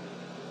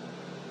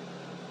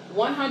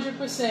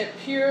 100%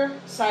 pure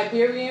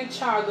Siberian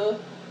chaga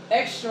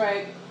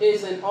extract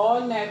is an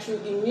all-natural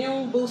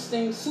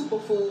immune-boosting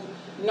superfood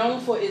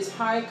known for its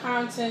high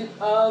content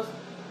of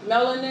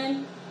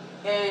melanin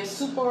and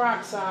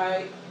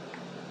superoxide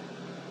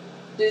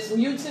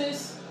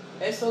dismutase,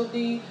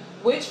 SOD,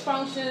 which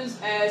functions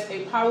as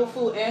a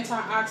powerful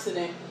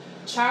antioxidant.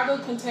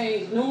 Chaga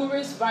contains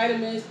numerous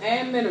vitamins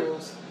and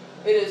minerals.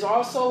 It is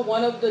also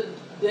one of the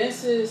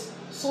densest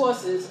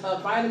sources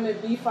of vitamin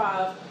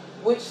B5,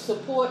 which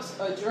supports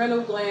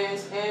adrenal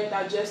glands and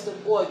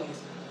digestive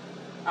organs.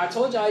 I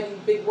told y'all these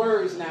big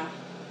words now.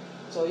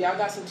 So y'all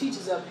got some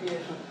teachers up here.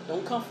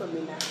 Don't come for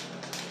me now.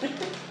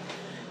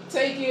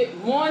 Take it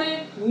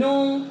morning,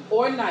 noon,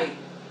 or night.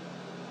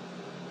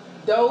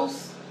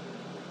 Dose.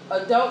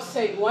 Adults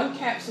take 1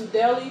 capsule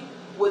daily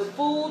with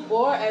food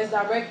or as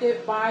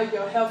directed by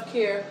your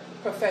healthcare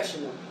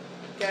professional.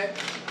 Okay?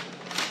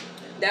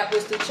 That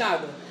was the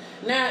chaga.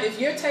 Now, if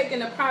you're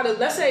taking a product,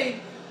 let's say,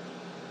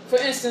 for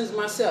instance,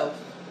 myself.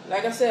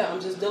 Like I said, I'm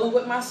just dealing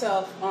with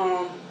myself.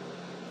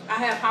 I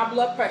have high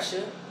blood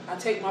pressure. I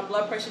take my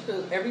blood pressure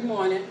pills every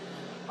morning.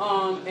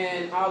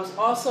 And I was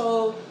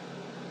also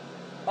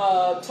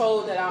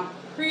told that I'm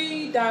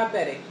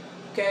pre-diabetic,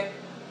 okay?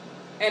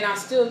 And I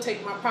still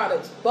take my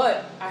products,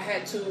 but I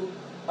had to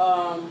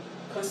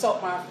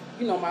consult my,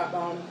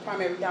 my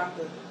primary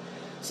doctor.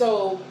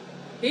 So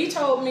he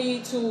told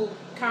me to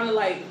kind of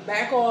like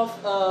back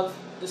off of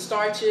the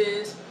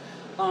starches,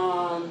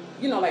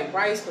 like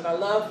rice, because I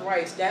love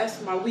rice.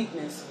 That's my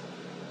weakness.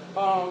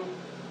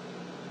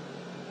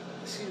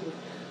 Excuse me.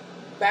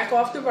 Back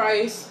off the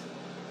rice,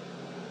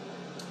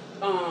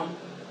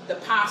 the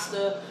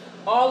pasta,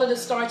 all of the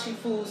starchy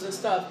foods and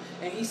stuff.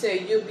 And he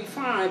said, you'll be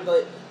fine.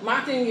 But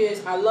my thing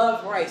is, I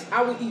love rice.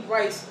 I would eat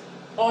rice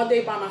all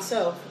day by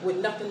myself with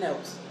nothing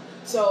else.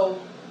 So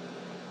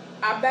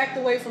I backed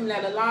away from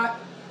that a lot.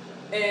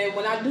 And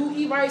when I do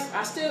eat rice,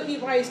 I still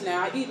eat rice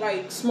now. I eat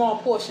like small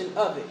portion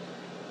of it.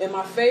 And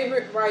my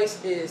favorite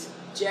rice is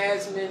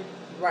jasmine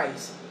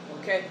rice.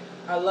 Okay?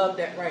 I love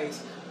that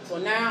rice. So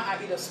now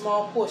I eat a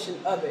small portion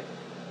of it.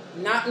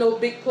 Not no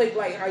big plate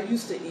like I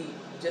used to eat.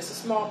 Just a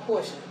small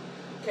portion.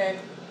 Okay?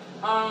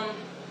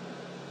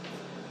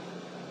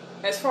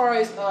 As far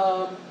as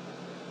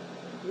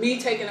me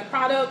taking the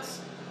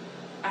products,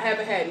 I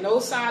haven't had no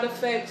side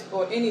effects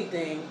or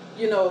anything,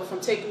 from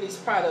taking these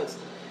products.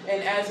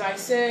 And as I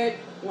said,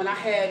 when I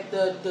had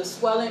the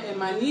swelling in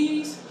my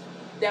knees,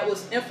 that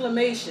was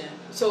inflammation.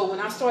 So when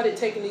I started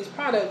taking these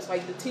products,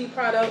 like the tea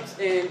products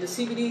and the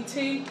CBD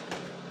tea,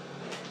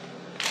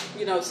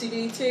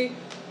 CBD tea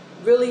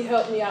really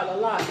helped me out a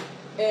lot.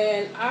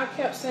 And I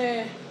kept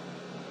saying,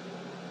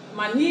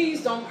 my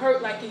knees don't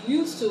hurt like it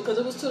used to, because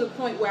it was to the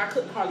point where I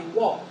couldn't hardly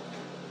walk.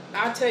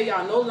 I tell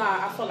y'all, no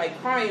lie, I felt like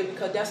crying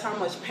because that's how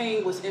much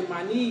pain was in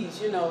my knees,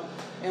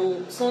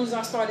 And as soon as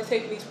I started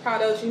taking these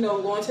products,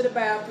 going to the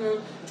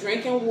bathroom,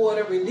 drinking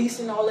water,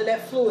 releasing all of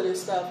that fluid and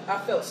stuff, I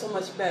felt so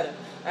much better.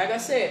 Like I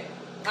said,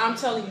 I'm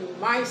telling you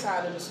my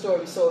side of the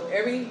story, so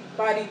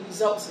everybody's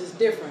results is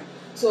different.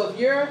 So if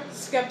you're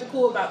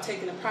skeptical about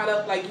taking a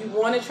product, like you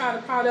want to try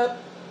the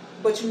product,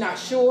 but you're not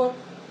sure,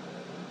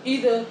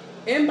 either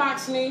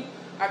inbox me,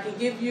 I can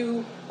give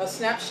you a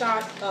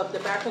snapshot of the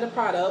back of the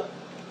product,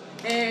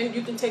 and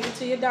you can take it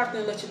to your doctor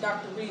and let your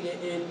doctor read it,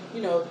 and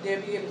they'll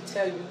be able to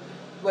tell you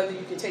whether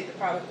you can take the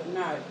product or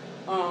not.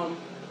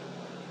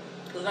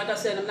 Because like I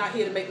said, I'm not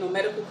here to make no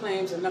medical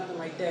claims or nothing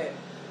like that.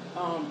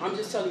 I'm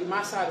just telling you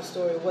my side of the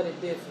story of what it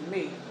did for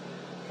me.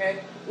 Okay.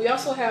 We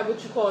also have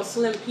what you call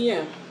Slim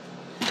PM.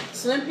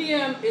 Slim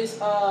PM is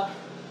a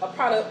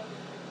product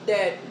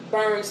that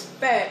burns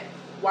fat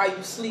while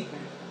you're sleeping.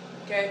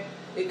 Okay.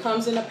 It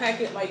comes in a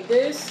packet like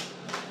this.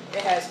 It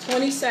has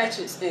 20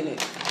 sachets in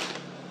it.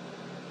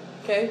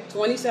 Okay,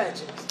 20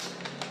 sachets.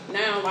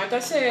 Now, like I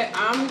said,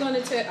 I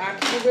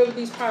keep it real with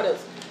these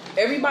products.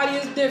 Everybody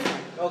is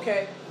different.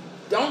 Okay.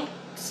 Don't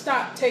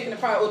stop taking the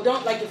product, or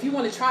don't, like, if you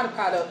want to try the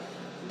product,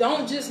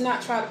 don't just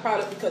not try the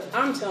product because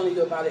I'm telling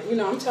you about it. You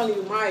know, I'm telling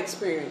you my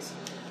experience.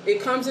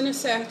 It comes in a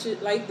sachet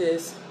like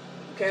this,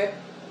 okay?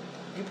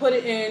 You put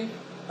it in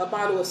a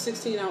bottle of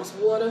 16-ounce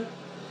water,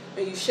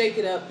 and you shake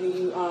it up, and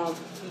you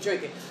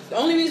drink it. The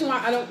only reason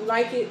why I don't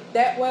like it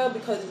that well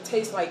because it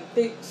tastes like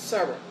thick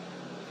syrup.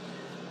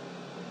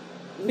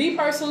 Me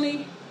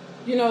personally,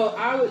 you know,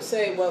 I would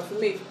say, well, for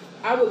me,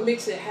 I would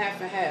mix it half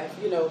and half.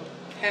 You know,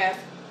 half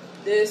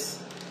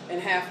this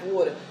and half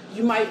water.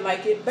 You might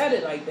like it better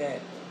like that,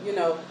 you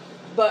know,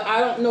 but I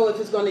don't know if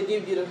it's going to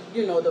give you the,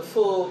 you know, the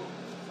full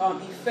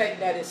effect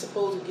that it's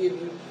supposed to give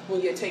you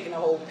when you're taking a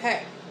whole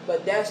pack.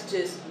 But that's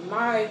just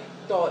my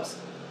thoughts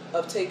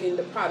of taking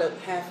the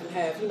product half and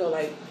half, you know,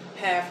 like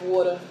half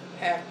water,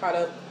 half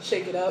product,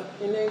 shake it up,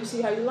 and then you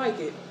see how you like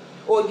it.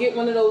 Or get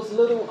one of those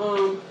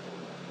little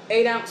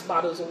 8-ounce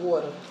bottles of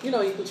water. You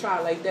know, you can try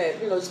it like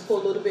that. You know, just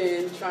pour a little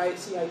bit in, try it,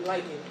 see how you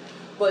like it.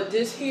 But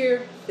this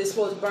here is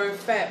supposed to burn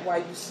fat while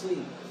you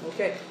sleep,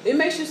 okay? It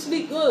makes you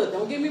sleep good.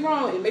 Don't get me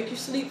wrong. It makes you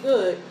sleep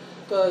good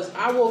because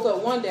I woke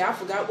up one day, I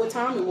forgot what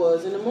time it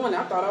was in the morning.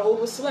 I thought I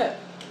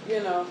overslept,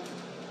 you know.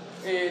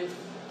 And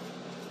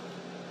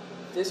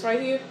this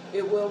right here,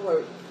 it will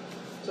work.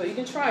 So you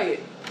can try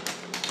it,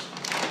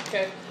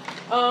 okay?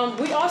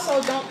 We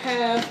also don't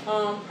have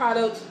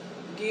products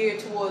geared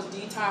towards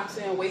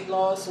detoxing, weight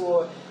loss,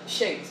 or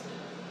shakes.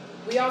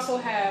 We also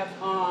have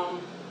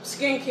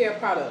skincare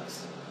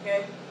products.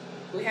 Okay,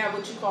 we have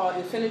what you call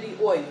Infinity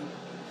Oil.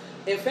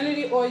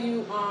 Infinity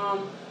Oil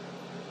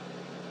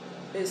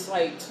is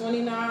like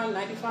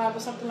 $29.95 or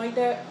something like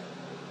that.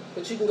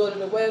 But you can go to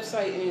the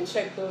website and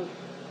check the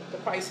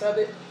price of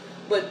it.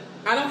 But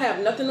I don't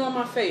have nothing on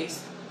my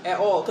face at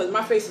all because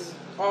my face is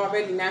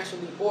already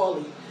naturally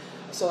oily.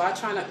 So I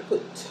try not to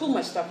put too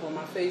much stuff on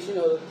my face, you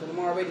know, because I'm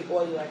already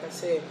oily, like I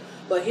said.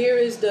 But here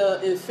is the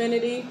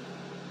Infinity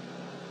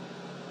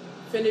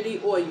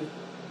Oil.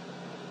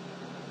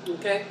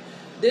 Okay.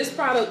 This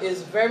product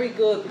is very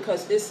good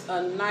because it's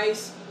a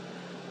nice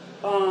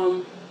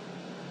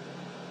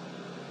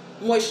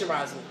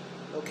moisturizer,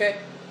 okay?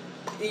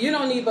 You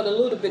don't need but a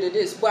little bit of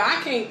this. But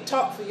I can't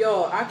talk for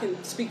y'all. I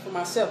can speak for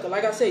myself. Because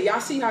like I said, y'all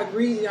see how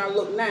greasy I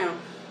look now.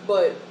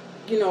 But,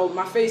 you know,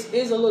 my face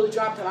is a little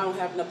dry because I don't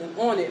have nothing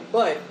on it.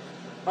 But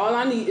all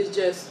I need is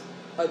just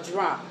a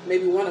drop,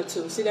 maybe one or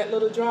two. See that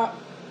little drop?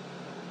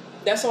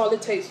 That's all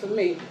it takes for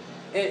me.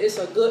 And it's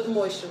a good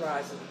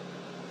moisturizer.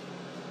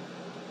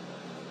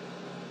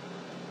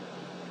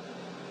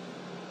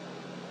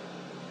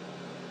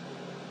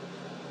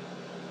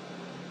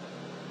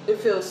 It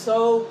feels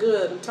so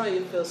good. I'm telling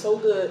you, it feels so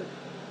good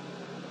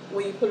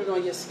when you put it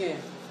on your skin.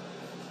 It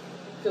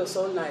feels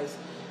so nice.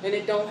 And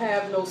it don't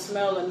have no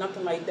smell or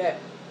nothing like that.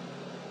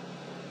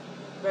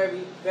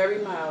 Very, very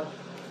mild.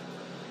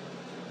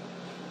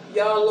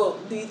 Y'all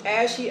look, these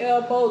ashy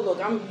elbows, look,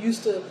 I'm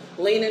used to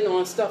leaning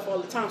on stuff all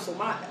the time. So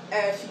my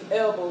ashy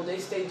elbows, they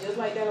stay just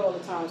like that all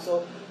the time.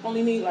 So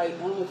only need like, I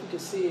don't know if you can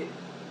see it,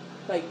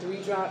 like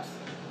 3 drops.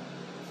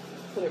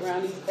 Put it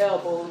around these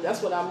elbows.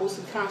 That's what I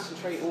mostly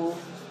concentrate on.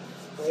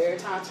 But every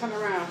time I turn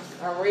around,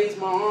 I raise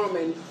my arm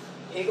and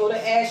here go the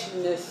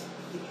ashiness.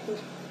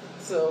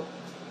 So,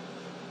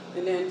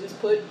 and then just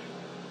put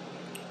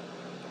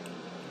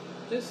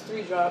just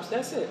 3 drops.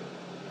 That's it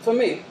for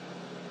me.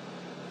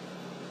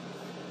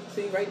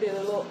 See right there, the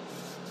little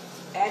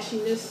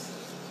ashiness.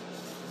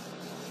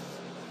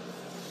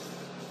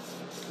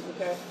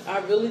 Okay, I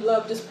really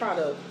love this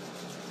product,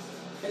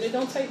 and it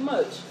don't take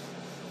much.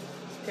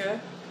 Okay.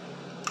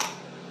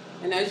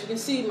 And as you can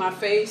see, my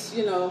face,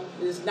 you know,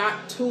 is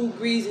not too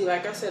greasy.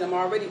 Like I said, I'm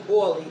already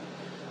oily.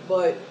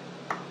 But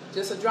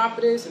just a drop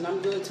of this and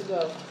I'm good to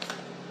go.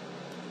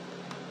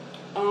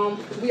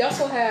 We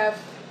also have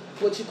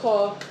what you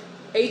call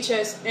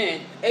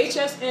HSN.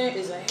 HSN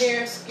is a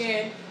hair,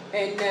 skin,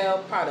 and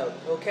nail product,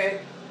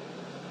 okay?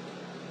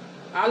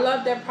 I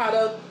love that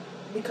product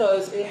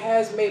because it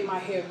has made my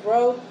hair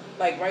grow.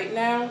 Like right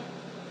now,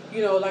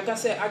 you know, like I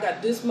said, I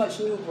got this much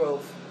new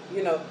growth,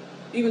 you know,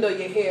 even though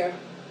your hair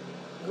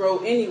grow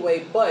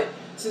anyway, but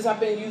since I've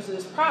been using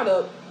this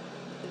product,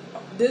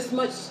 this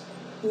much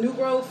new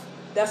growth,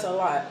 that's a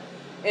lot.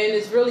 And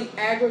it's really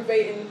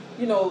aggravating,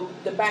 you know,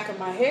 the back of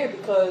my hair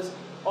because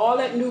all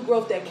that new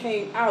growth that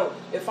came out,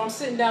 if I'm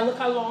sitting down, look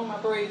how long my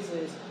braids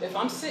is. If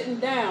I'm sitting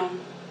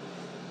down,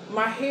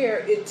 my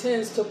hair, it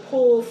tends to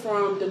pull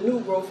from the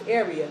new growth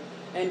area,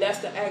 and that's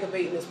the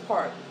aggravating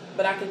part.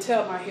 But I can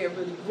tell my hair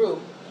really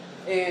grew,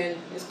 and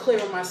it's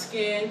clearing my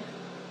skin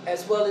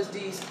as well as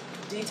these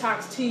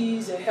detox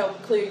teas that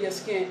help clear your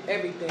skin,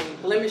 everything.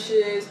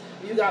 Blemishes,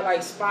 you got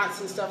like spots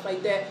and stuff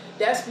like that.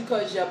 That's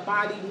because your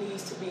body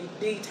needs to be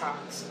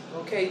detoxed.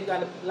 Okay, you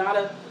got a lot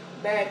of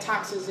bad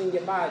toxins in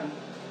your body.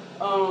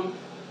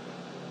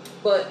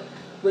 But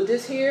with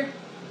this here,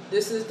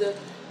 this is the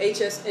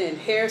HSN,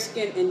 hair,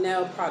 skin, and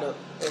nail product.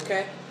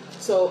 Okay,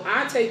 so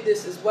I take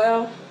this as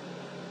well.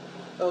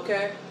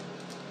 Okay.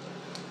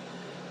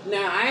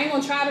 Now I ain't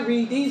gonna try to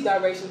read these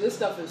directions. This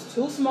stuff is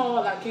too small.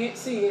 I can't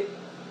see it.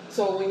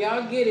 So when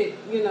y'all get it,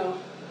 you know,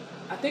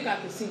 I think I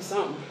can see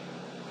something.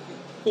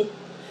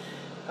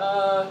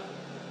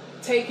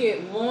 Take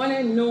it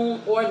morning,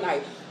 noon, or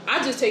night.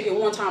 I just take it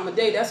one time a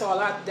day. That's all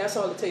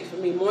it takes for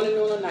me. Morning,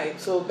 noon, or night.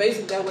 So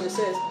basically that's what it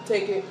says.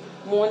 Take it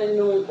morning,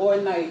 noon, or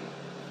night.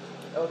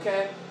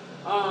 Okay.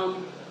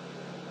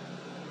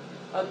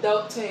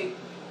 Adult take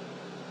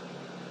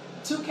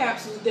 2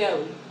 capsules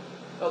daily.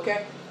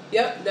 Okay.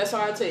 Yep, that's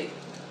all I take.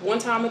 One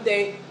time a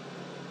day,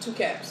 2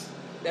 caps.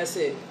 That's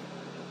it.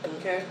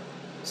 Okay.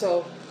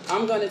 So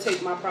I'm gonna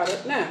take my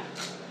product now.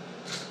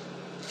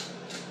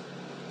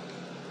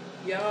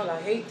 Y'all,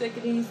 I hate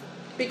taking these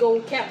big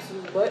old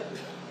capsules, but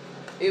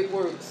it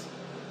works.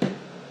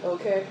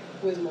 Okay,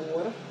 where's my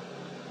water?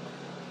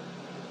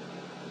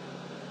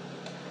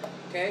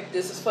 Okay,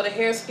 this is for the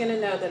hair, skin,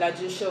 and nail that I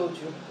just showed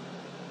you.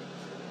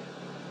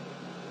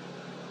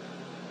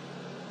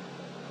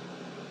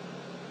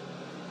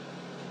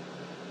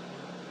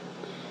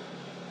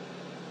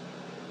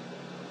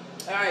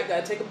 All right,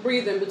 gotta take a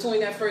breather in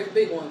between that first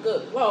big one.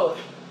 Good Lord.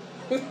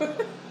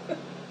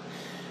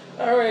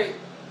 All right.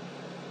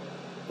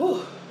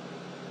 Whew.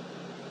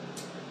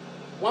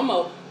 One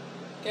more.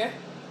 Okay.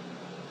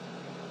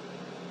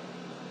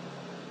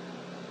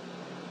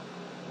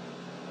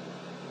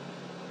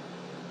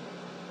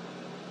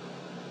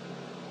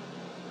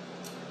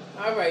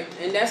 All right,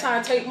 and that's how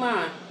I take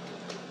mine.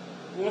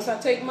 Once I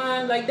take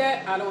mine like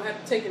that, I don't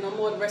have to take it no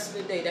more the rest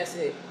of the day. That's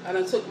it. I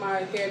done took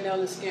my hair,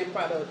 nail, and skin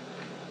product.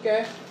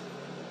 Okay.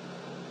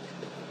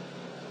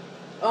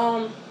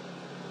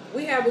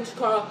 We have what you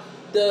call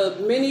the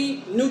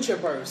mini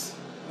NutriBurst.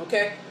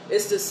 Okay,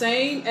 it's the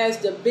same as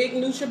the big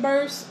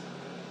NutriBurst.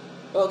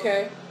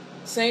 Okay,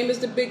 same as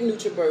the big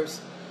NutriBurst.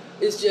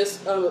 It's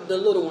just the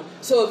little one.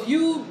 So if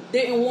you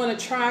didn't want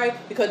to try,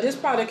 because this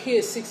product here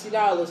is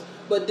 $60,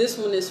 but this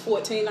one is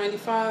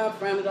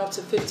 $14.95, rounded off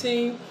to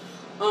 $15.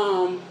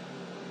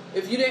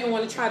 If you didn't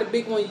want to try the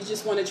big one, you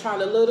just want to try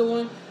the little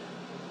one.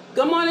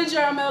 Good morning,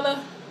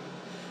 Jaramella.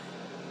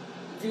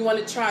 If you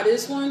want to try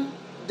this one,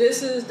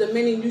 this is the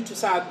mini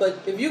NutriSide. But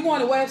if you go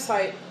on the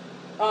website,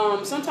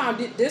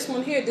 sometimes this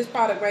one here, this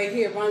product right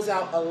here runs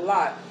out a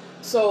lot.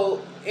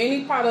 So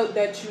any product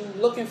that you're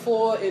looking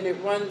for and it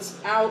runs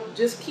out,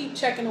 just keep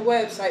checking the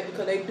website,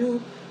 because they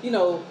do, you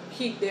know,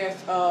 keep their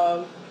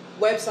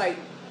website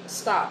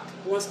stocked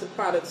once the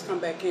products come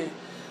back in.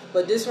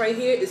 But this right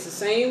here is the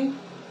same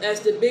as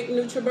the big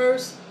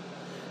NutriBurst.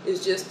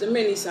 It's just the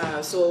mini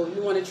size. So if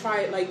you want to try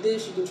it like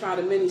this, you can try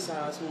the mini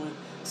size one.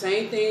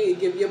 Same thing, it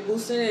gives you a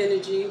boost in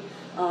energy,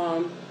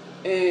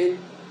 and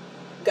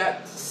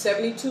got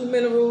 72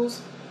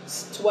 minerals,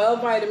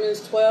 12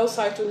 vitamins, 12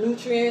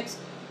 phytonutrients,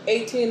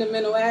 18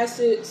 amino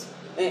acids,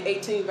 and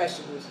 18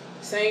 vegetables.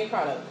 Same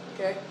product,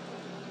 okay?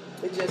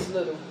 It's just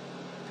little.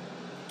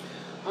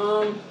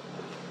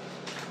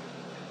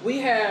 We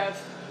have,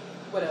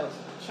 what else?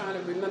 I'm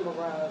trying to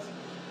rememberize.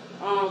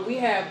 We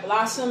have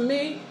Blossom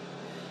Me.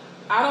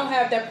 I don't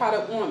have that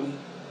product on me,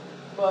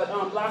 but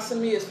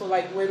Blossom Me is for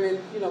like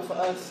women, you know, for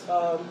us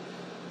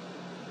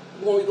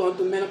when we're going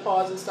through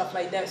menopause and stuff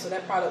like that. So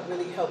that product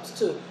really helps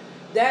too.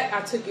 That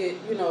I took it,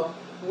 you know,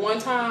 one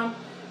time,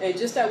 and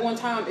just that one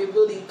time it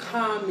really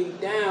calmed me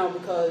down,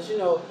 because, you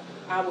know,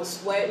 I was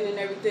sweating and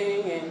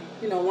everything, and,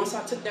 you know, once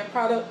I took that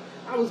product,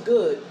 I was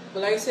good.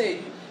 But like I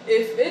said,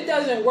 if it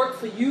doesn't work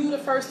for you the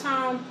first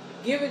time,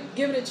 give it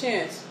a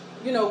chance.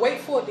 You know,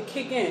 wait for it to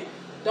kick in.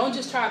 Don't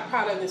just try the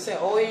product and say,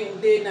 oh, it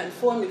ain't did nothing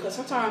for me, because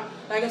sometimes,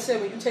 like I said,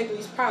 when you're taking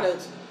these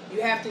products,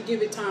 you have to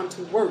give it time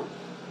to work.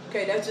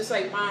 Okay, that's just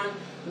like buying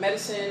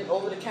medicine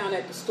over the counter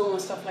at the store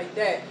and stuff like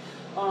that.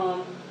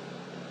 And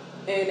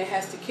it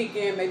has to kick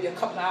in maybe a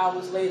couple of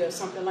hours later or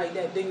something like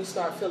that. Then you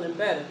start feeling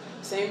better.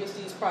 Same as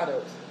these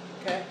products.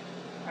 Okay,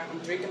 I'm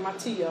drinking my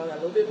tea, y'all. Got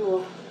a little bit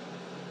more.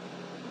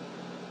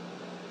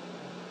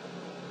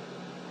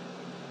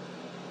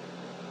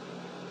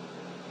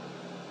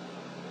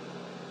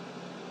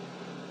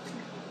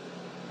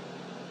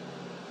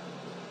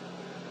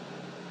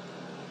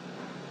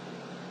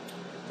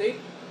 See?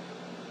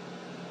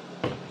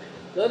 A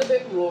little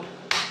bit more.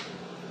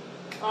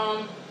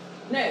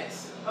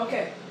 Next,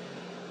 okay.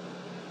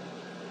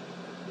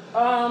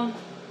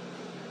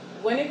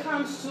 When it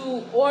comes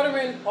to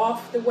ordering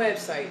off the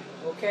website,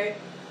 okay,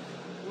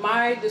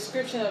 my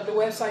description of the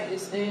website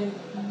is in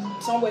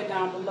somewhere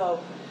down below.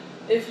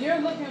 If you're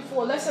looking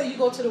for, let's say you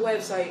go to the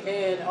website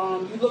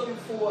and you're looking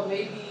for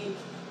maybe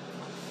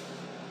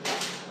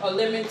a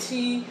lemon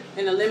tea,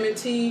 and the lemon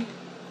tea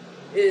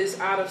is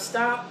out of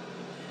stock.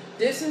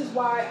 This is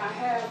why I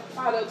have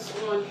products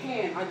on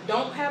hand. I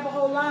don't have a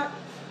whole lot,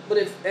 But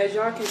if, as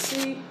y'all can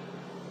see,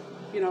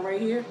 you know,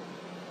 right here,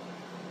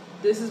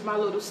 this is my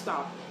little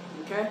stock,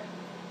 okay?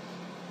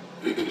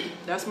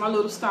 That's my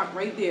little stock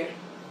right there.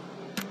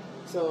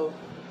 So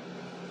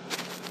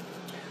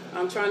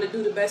I'm trying to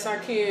do the best I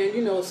can,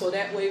 you know, so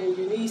that way when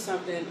you need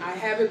something, I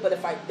have it. But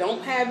if I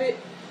don't have it,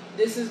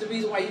 this is the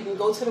reason why you can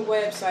go to the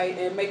website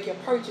and make your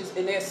purchase,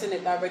 and they'll send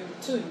it directly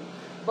to you.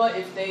 But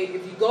if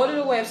you go to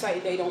the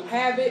website, they don't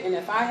have it, and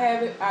if I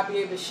have it, I'll be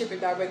able to ship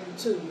it directly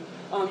to you.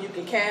 You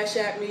can cash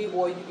at me,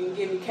 or you can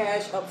give me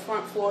cash up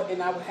front for it,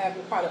 and I will have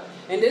your product.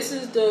 And this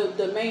is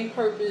the main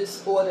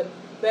purpose, or the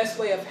best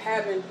way of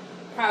having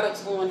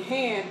products on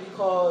hand,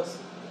 because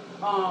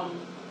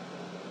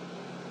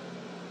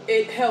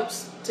it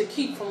helps to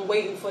keep from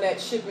waiting for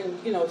that shipping,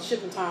 you know,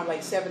 shipping time,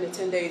 like 7 to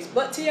 10 days.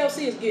 But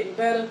TLC is getting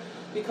better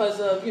because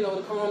of, you know,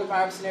 the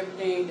coronavirus and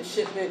everything. The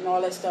shipment and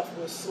all that stuff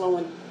was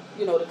slowing,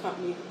 you know, the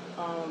company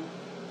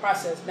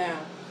process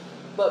down.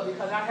 But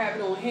because I have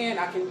it on hand,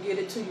 I can get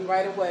it to you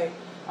right away.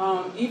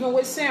 Even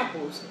with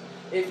samples,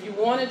 if you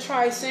want to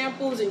try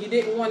samples and you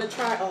didn't want to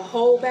try a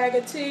whole bag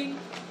of tea,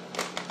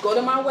 go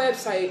to my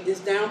website. It's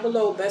down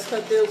below,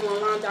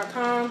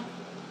 bestcutdealsonline.com,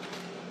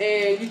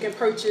 and you can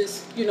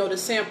purchase, you know, the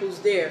samples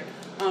there.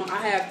 I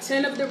have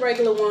 10 of the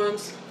regular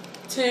ones,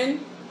 10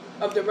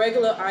 of the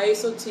regular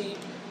ISO tea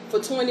for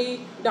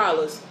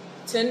 $20,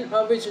 10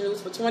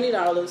 originals for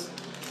 $20.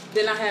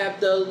 Then I have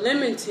the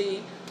lemon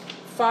tea,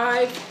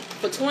 5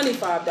 for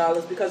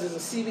 $25, because it's a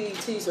CBD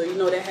tea, so you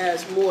know that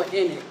has more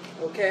in it,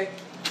 okay?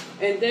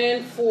 And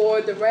then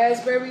for the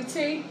raspberry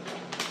tea,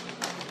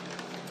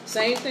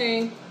 same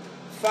thing,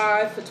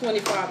 5 for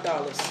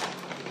 $25.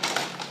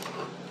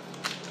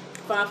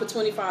 5 for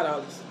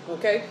 $25,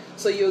 okay?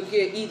 So you'll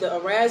get either a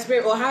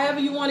raspberry, or however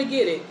you want to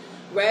get it,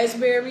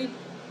 raspberry,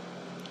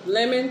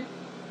 lemon,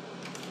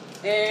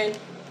 and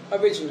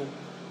original,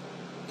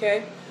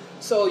 okay?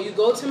 So you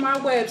go to my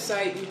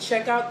website, you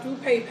check out through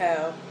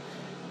PayPal.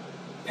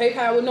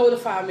 PayPal will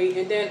notify me,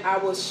 and then I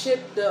will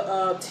ship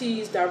the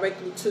teas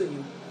directly to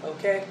you,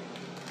 okay?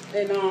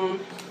 And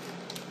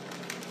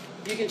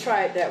you can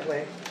try it that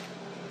way.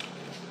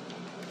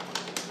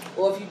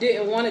 Or if you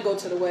didn't want to go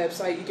to the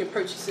website, you can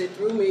purchase it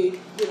through me,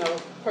 you know,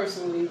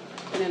 personally,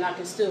 and then I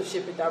can still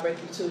ship it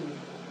directly to you,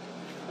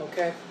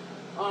 okay?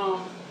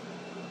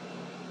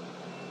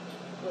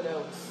 What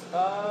else?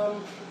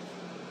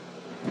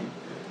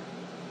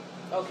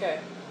 Okay.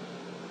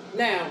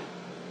 Now,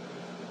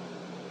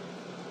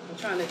 I'm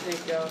trying to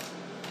think, y'all.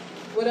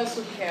 What else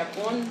do we have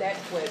on that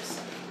website?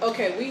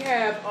 Okay, we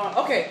have,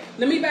 okay,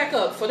 let me back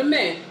up. For the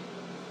men.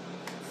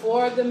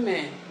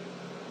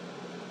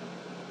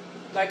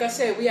 Like I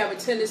said, we have a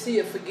tendency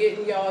of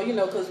forgetting, y'all, you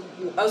know, because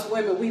us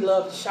women, we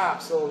love to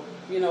shop. So,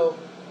 you know,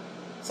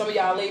 some of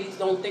y'all ladies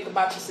don't think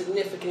about your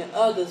significant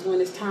others when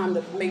it's time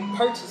to make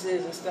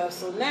purchases and stuff.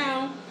 So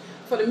now,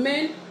 for the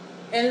men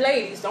and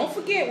ladies, don't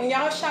forget, when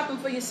y'all shopping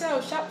for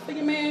yourself, shop for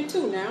your man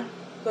too now.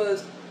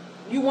 Because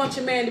you want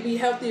your man to be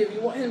healthy. If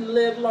you want him to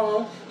live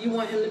long, you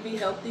want him to be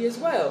healthy as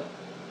well.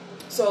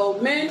 So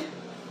men,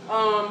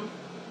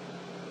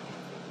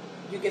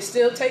 you can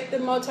still take the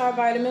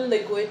multivitamin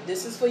liquid.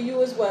 This is for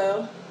you as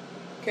well,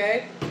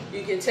 okay?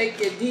 You can take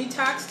your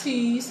detox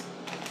teas,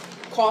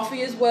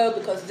 coffee as well,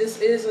 because this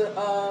is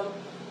a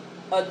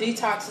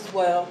detox as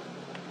well,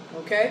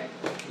 okay?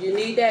 You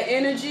need that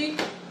energy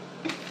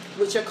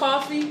with your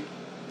coffee.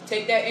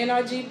 Take that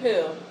NRG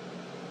pill,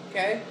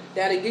 okay?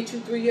 That'll get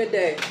you through your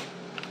day.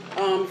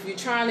 If you're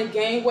trying to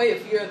gain weight,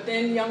 if you're a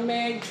thin young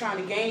man, you're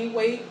trying to gain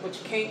weight, but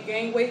you can't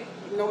gain weight,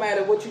 no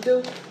matter what you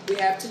do, we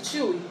have to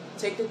chewy.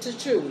 Take it to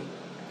chewy,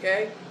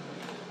 okay?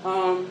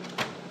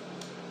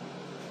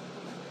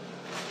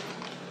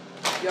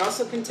 You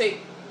also can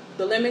take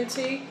the lemon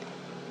tea,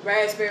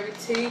 raspberry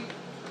tea,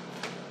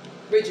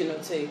 original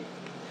tea.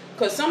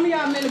 Because some of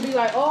y'all men will be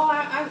like, oh,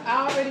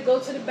 I already go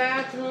to the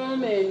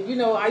bathroom and, you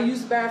know, I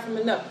use the bathroom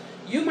enough.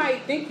 You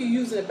might think you're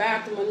using the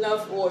bathroom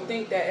enough, or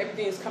think that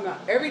everything is coming out.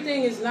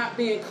 Everything is not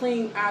being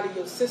cleaned out of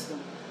your system.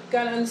 You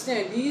got to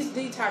understand, these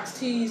detox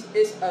teas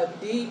is a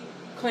deep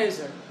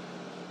cleanser.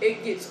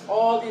 It gets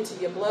all into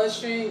your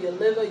bloodstream, your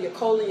liver, your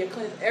colon, your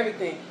cleanse,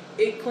 everything.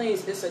 It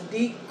cleans. It's a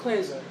deep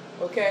cleanser,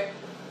 okay?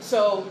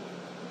 So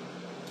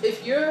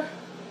if you're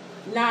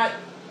not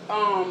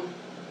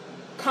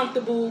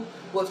comfortable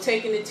with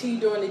taking the tea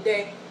during the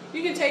day,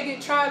 you can take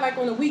it, try it like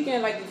on the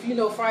weekend, like if you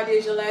know Friday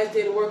is your last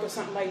day to work or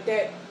something like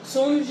that. As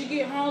soon as you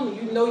get home and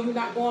you know you're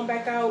not going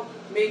back out,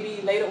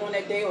 maybe later on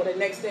that day or the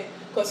next day.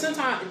 Because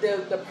sometimes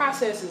the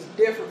process is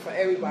different for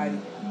everybody.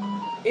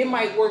 It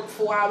might work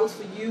 4 hours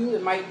for you.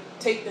 It might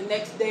take the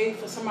next day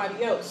for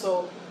somebody else.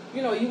 So,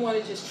 you know, you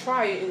want to just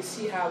try it and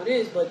see how it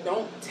is. But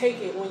don't take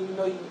it when you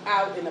know you're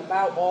out and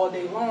about all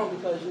day long,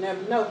 because you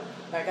never know.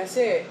 Like I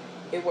said,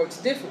 it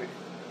works different,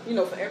 you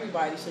know, for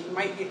everybody. So you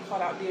might get caught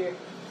out there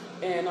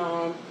and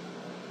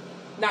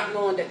not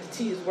knowing that the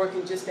tea is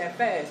working just that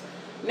fast.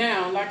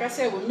 Now, like I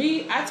said, with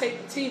me, I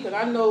take the tea because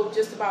I know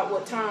just about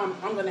what time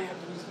I'm going to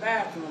have to use the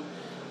bathroom.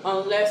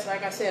 Unless,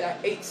 like I said, I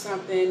ate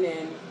something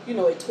and, you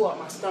know, it tore up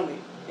my stomach,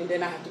 and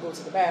then I have to go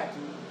to the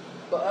bathroom.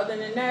 But other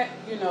than that,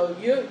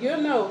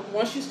 you'll know.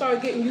 Once you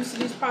start getting used to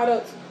these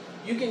products,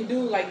 you can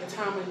do like the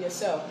timer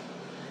yourself.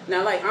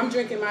 Now, like I'm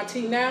drinking my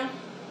tea now,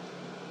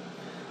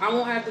 I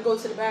won't have to go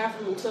to the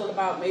bathroom until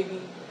about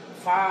maybe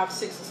 5,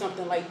 6 or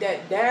something like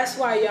that. That's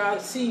why y'all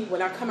see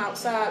when I come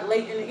outside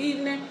late in the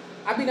evening,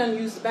 I be done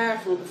use the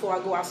bathroom before I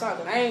go outside,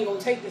 because I ain't gonna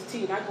take this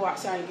tea and I go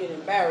outside and get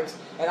embarrassed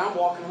and I'm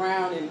walking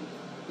around and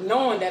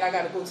knowing that I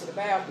gotta go to the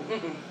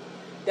bathroom.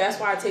 That's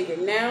why I take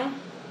it now.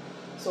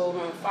 So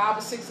when 5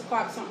 or 6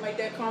 o'clock, something like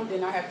that comes,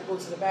 then I have to go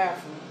to the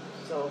bathroom.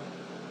 So,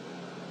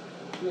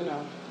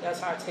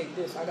 that's how I take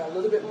this. I got a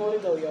little bit more to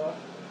go, y'all.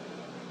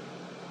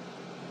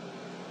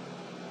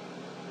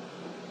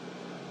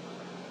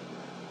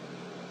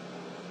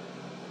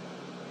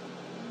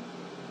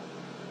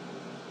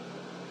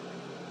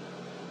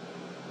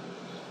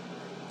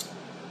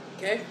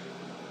 Okay.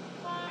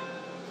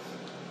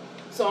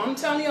 So I'm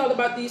telling y'all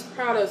about these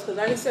products because,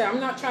 like I said, I'm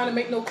not trying to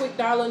make no quick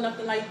dollar,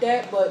 nothing like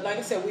that. But like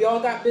I said, we all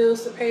got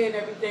bills to pay and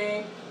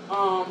everything.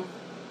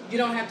 You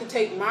don't have to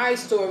take my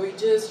story.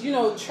 Just,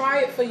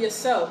 try it for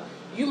yourself.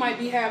 You might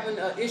be having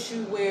an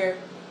issue where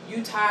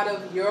you tired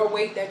of your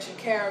weight that you're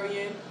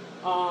carrying.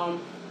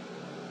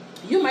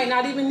 You might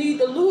not even need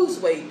to lose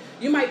weight.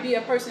 You might be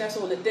a person that's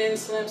on the thin,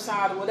 slim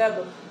side or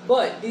whatever.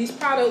 But these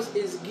products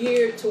is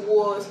geared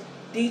towards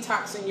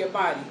detoxing your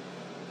body.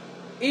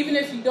 Even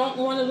if you don't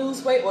want to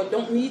lose weight or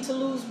don't need to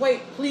lose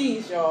weight,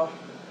 please, y'all,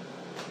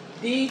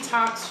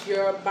 detox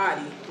your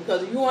body.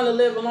 Because if you want to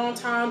live a long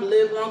time,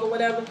 live longer,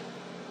 whatever,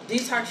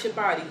 detox your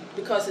body,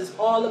 because it's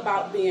all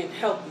about being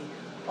healthy.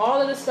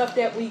 All of the stuff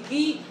that we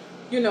eat,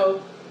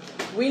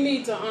 we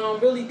need to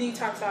really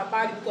detox our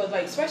body, because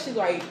especially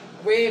like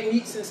red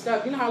meats and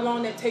stuff, you know how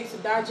long that takes to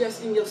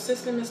digest in your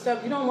system and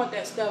stuff. You don't want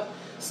that stuff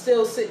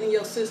still sitting in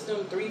your system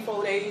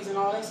 3-4 days and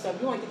all that stuff.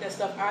 You want to get that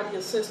stuff out of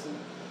your system.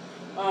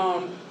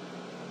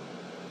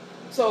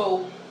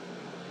 So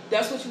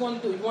that's what you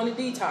want to do. You want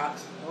to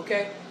detox,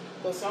 okay?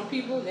 But some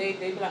people, they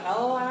be like,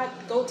 oh, I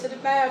go to the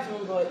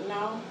bathroom. But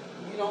no,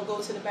 you don't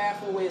go to the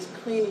bathroom where it's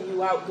cleaning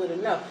you out good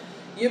enough.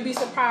 You'll be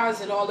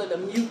surprised at all of the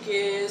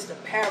mucus, the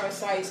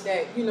parasites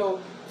that,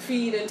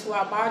 feed into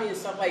our body and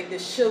stuff, like the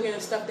sugar and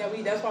stuff that we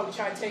eat. That's why we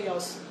try to tell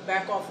y'all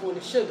back off on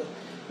the sugar.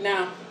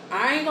 Now,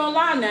 I ain't gonna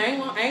lie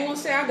now. I ain't gonna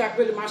say I got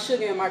rid of my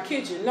sugar in my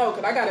kitchen. No,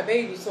 because I got a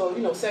baby,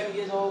 so, 7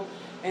 years old.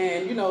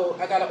 And,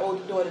 I got an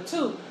older daughter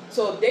too.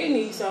 So if they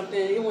need something,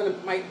 they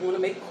might want to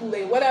make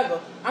Kool-Aid, whatever.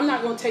 I'm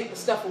not going to take the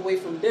stuff away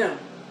from them.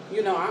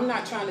 I'm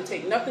not trying to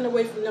take nothing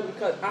away from them,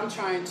 because I'm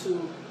trying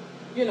to,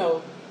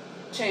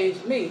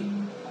 change me.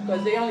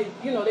 Because they only,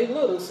 they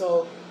little.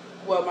 So,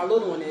 well, my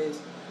little one is.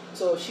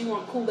 So if she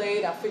want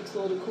Kool-Aid, I fix a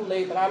little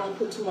Kool-Aid, but I don't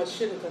put too much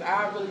sugar, because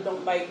I really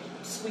don't like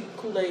sweet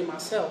Kool-Aid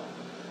myself.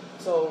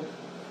 So,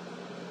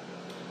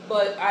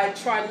 but I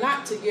try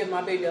not to give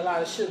my baby a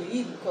lot of sugar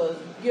either, because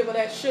if you give her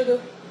that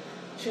sugar,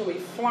 she'll be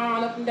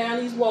flying up and down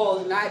these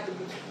walls, and I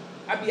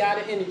be out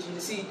of energy.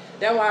 To see,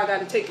 that's why I got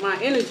to take my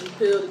energy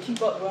pill to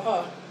keep up with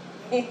her,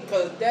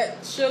 because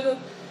that sugar,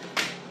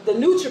 the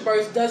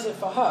NutriBurst does it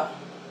for her.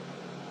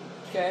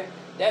 Okay,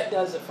 that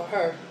does it for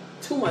her.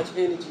 Too much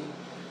energy.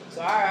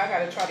 So I got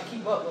to try to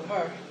keep up with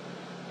her.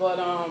 But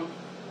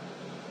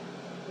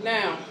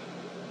now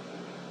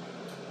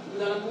I'm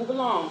gonna move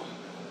along.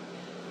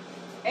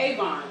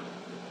 Avon,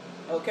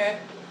 okay?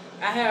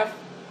 I have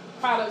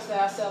products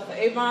that I sell for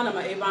Avon. I'm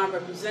an Avon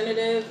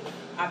representative.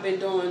 I've been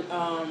doing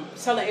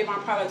selling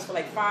Avon products for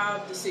like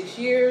 5 to 6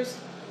 years.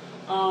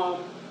 And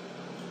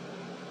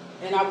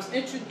I was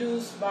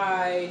introduced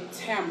by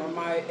Tamara,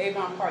 my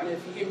Avon partner.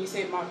 If you hear me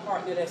say my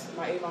partner, that's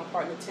my Avon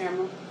partner,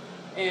 Tamara.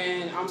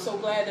 And I'm so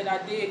glad that I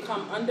did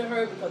come under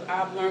her, because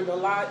I've learned a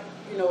lot,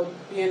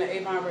 being an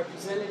Avon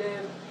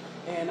representative.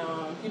 And,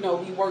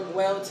 we worked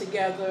well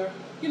together.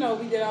 We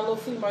did our little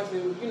flea markets,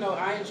 and,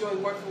 I enjoy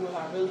working with her.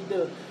 I really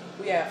do.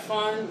 We have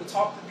fun. We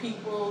talk to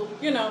people,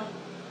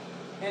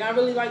 and I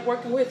really like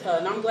working with her.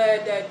 And I'm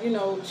glad that,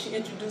 she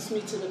introduced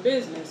me to the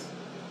business.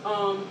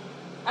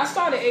 I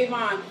started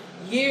Avon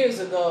years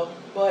ago,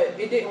 but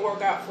it didn't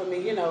work out for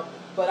me,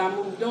 But I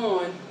moved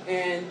on,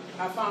 and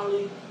I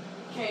finally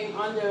came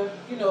under,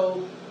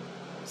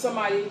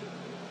 somebody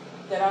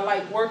that I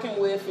like working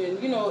with, and,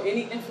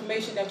 any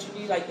information that you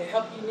need, like the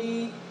help you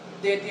need,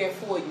 they're there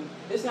for you.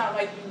 It's not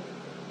like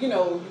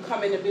you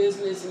come into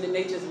business and then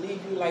they just leave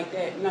you like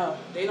that. No,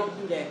 they don't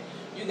do that.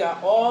 You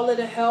got all of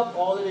the help,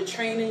 all of the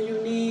training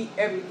you need,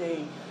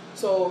 everything.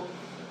 So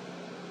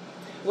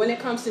when it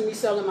comes to me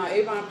selling my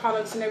Avon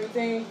products and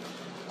everything,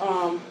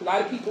 a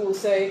lot of people will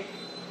say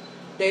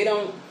they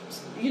don't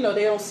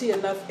see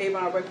enough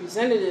Avon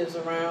representatives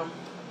around.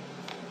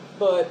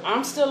 But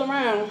I'm still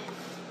around.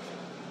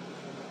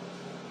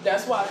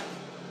 That's why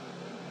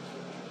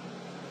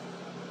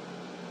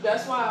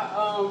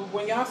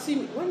when y'all see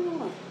me, what are you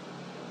doing?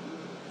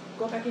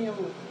 Go back in your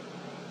room.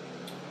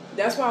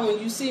 That's why when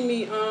you see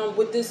me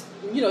with this,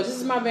 this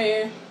is my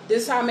van.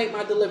 This is how I make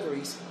my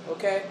deliveries,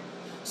 okay?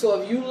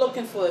 So if you're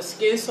looking for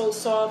Skin So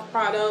Soft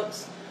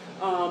products,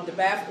 the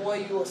bath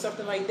oil or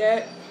something like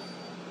that,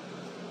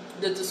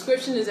 the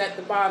description is at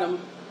the bottom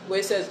where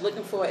it says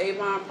looking for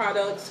Avon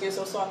products, Skin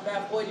So Soft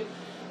Bath Oil.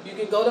 You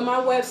can go to my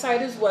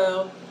website as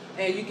well,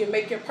 and you can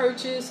make your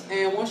purchase.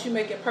 And once you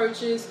make your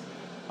purchase,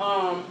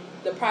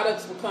 the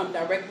products will come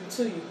directly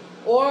to you.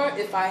 Or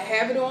if I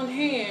have it on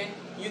hand,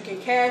 you can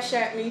cash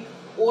at me,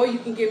 or you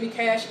can give me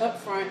cash up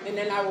front, and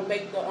then I will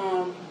make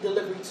the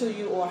delivery to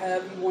you, or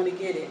however you want to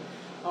get it.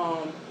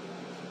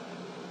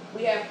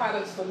 We have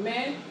products for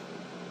men.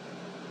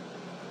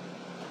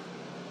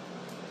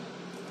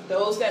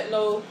 Those that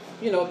know,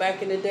 you know,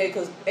 back in the day,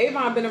 because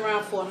Avon been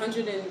around for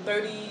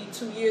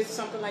 132 years or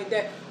something like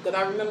that, because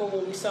I remember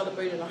when we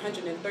celebrated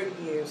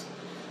 130 years.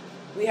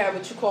 We have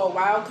what you call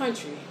Wild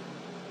Country.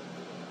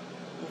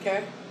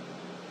 Okay?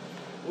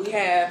 We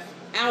have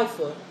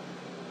Alpha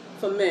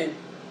for men.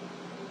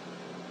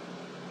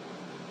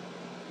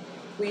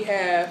 We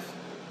have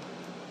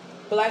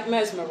Black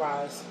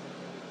Mesmerized.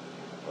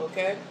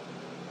 Okay?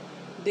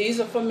 These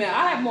are for men.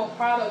 I have more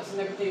products and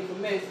everything for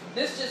men.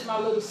 This is just my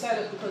little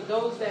setup, because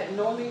those that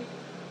know me,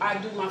 I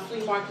do my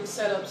flea market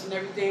setups and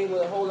everything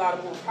with a whole lot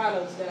of more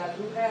products that I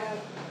do have.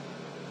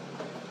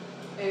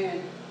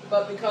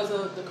 But because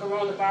of the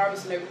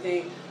coronavirus and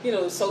everything, you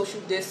know, social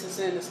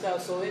distancing and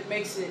stuff, so it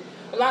makes it,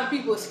 a lot of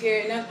people are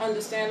scared, and that's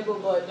understandable,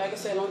 but like I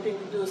said, the only thing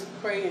we do is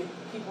pray and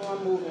keep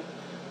on moving.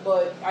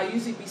 But I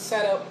usually be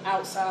set up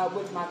outside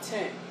with my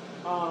tent,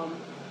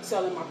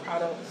 selling my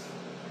products.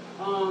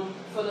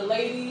 For the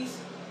ladies,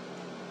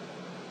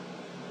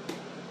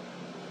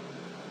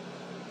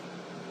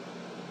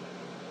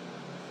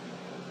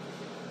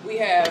 we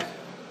have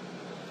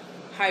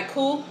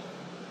Haiku.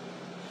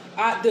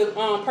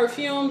 The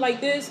perfume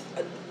like this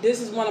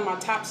is one of my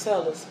top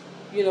sellers.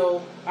 You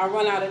know, I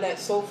run out of that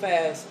so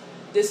fast.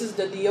 This is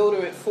the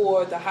deodorant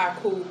for the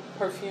Haiku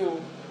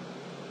perfume.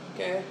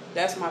 Okay,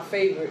 that's my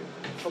favorite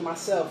for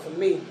myself, for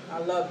me. I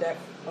love that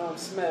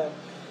smell.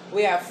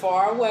 We have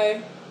Far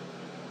Away.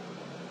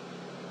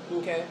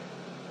 Okay,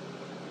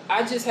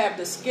 I just have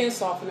the skin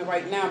softener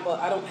right now, but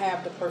I don't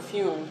have the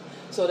perfume.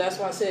 So that's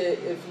why I said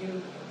if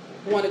you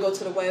want to go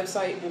to the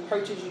website and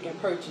purchase, you can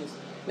purchase.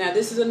 Now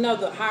this is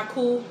another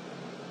Haiku,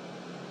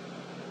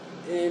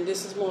 and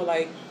this is more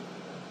like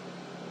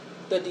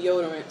the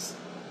deodorants.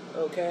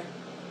 Okay,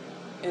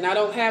 and I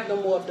don't have no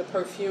more of the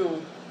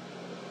perfume.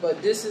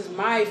 But this is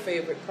my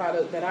favorite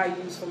product that I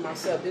use for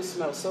myself. This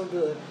smells so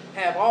good.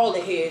 Have all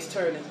the heads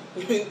turning.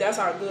 That's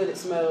how good it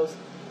smells.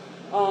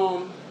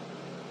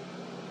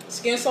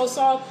 Skin So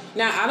Soft.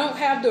 Now, I don't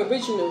have the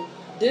original.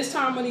 This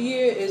time of the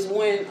year is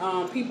when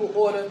people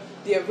order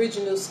the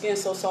original Skin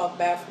So Soft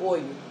bath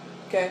oil.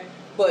 Okay?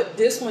 But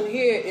this one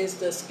here is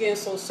the Skin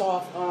So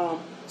Soft,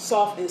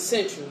 Soft and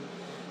Central.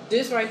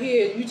 This right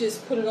here, you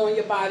just put it on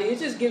your body. It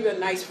just gives it a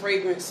nice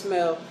fragrant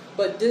smell.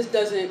 But this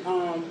doesn't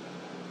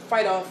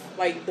fight off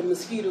like the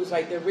mosquitoes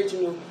like the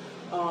original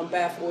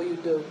bath oil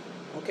do.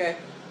 Okay?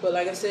 But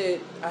like I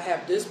said, I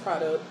have this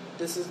product.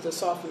 This is the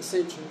Soft and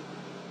Central.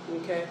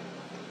 Okay?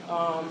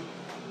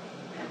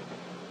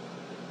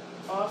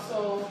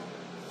 Also,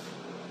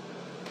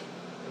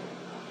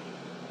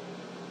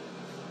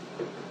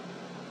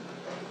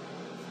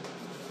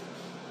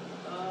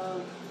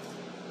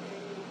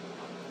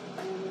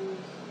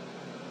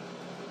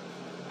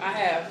 I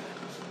have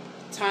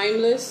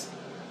Timeless.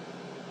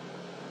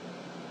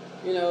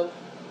 You know,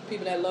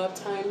 people that love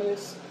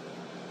Timeless.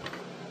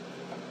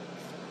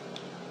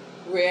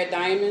 Rare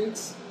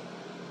Diamonds.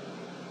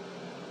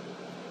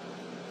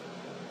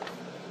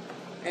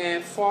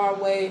 And Far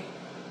Away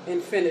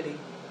Infinity.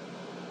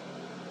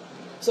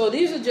 So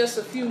these are just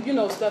a few, you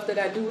know, stuff that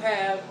I do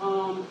have.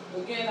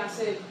 Again, I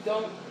said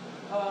don't.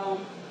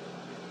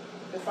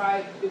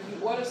 If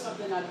you order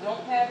something I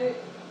don't have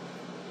it,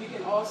 you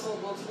can also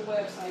go to the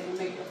website and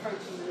make your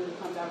purchase, and it'll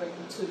come directly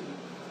to you.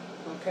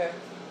 Okay.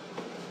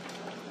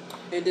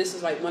 And this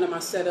is like one of my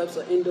setups,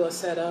 an indoor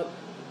setup,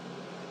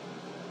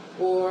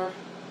 or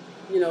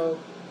you know,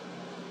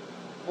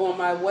 on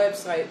my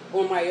website,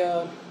 on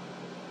my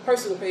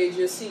personal page,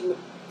 you'll see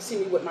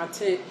me with my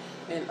tent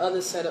and other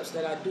setups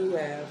that I do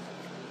have.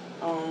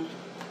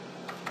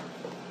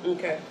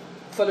 Okay,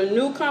 for the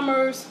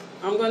newcomers,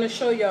 I'm going to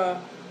show y'all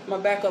my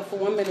backup for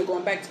 1 minute,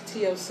 going back to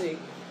TLC.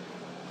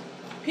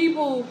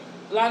 People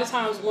a lot of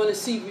times want to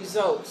see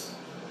results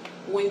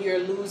when you're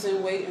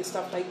losing weight and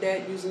stuff like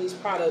that using these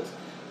products.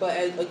 But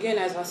again,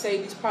 as I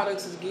say, these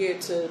products is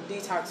geared to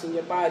detoxing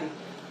your body.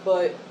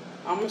 But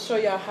I'm going to show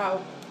y'all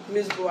how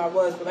miserable I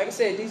was. But like I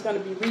said, these are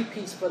going to be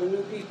repeats for the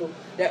new people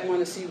that want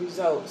to see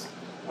results.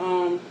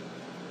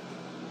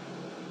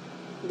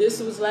 This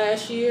was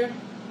last year.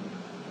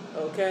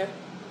 Okay.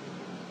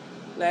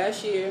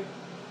 Last year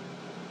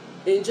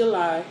in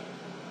July.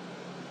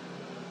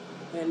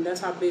 And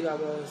that's how big I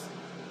was.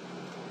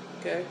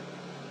 Okay.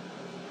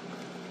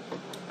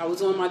 I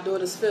was on my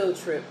daughter's field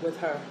trip with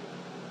her.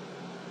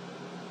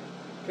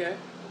 Okay.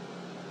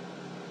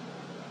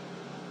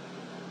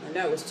 And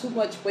that was too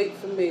much weight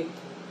for me.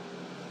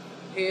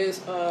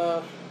 Here's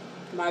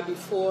my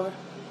before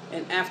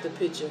and after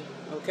picture.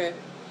 Okay.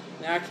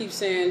 Now I keep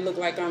saying look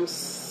like I'm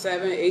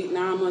 7, 8,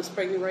 9 months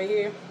pregnant right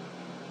here.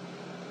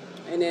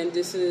 And then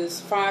this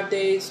is 5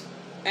 days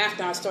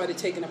after I started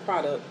taking the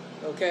product,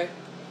 okay?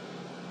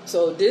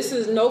 So this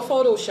is no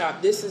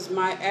Photoshop. This is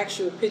my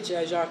actual picture,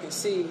 as y'all can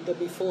see, the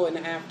before and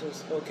the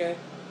afters, okay?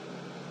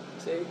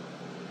 See?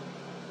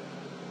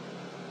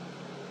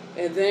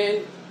 And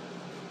then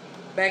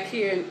back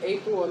here in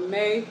April or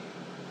May,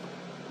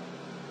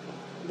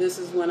 this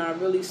is when I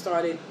really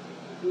started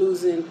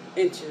losing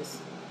inches.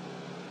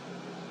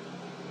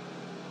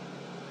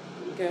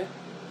 Okay?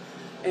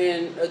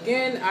 And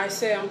again, I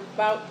say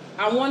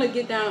I want to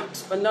get down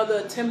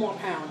another 10 more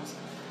pounds.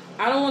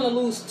 I don't want to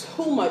lose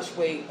too much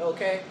weight,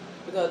 okay?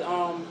 Because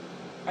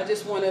I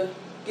just want to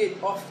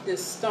get off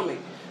this stomach.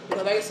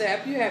 Because like I said,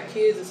 after you have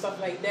kids and stuff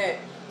like that,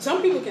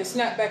 some people can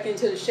snap back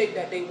into the shape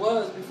that they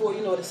was before,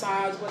 you know, the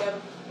size, whatever.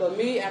 But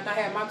me, after I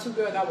had my 2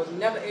 girls, I was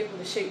never able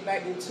to shape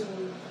back into,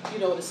 you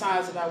know, the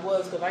size that I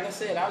was. Because like I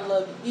said, I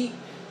love to eat.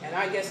 And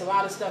I guess a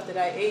lot of stuff that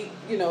I ate,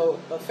 you know,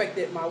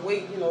 affected my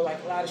weight, you know,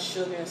 like a lot of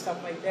sugar and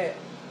stuff like that.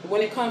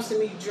 When it comes to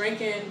me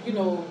drinking, you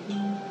know,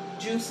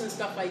 juice and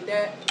stuff like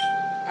that,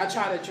 I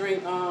try to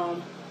drink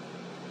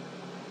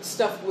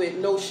stuff with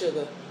no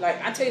sugar.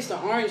 Like I tasted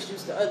orange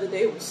juice the other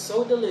day. It was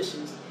so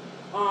delicious.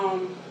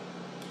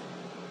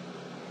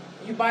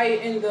 You buy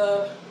it in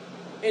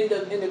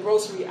the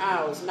grocery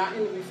aisles, not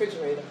in the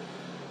refrigerator.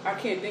 I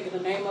can't think of the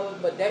name of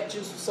it, but that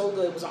juice was so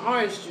good. It was an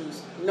orange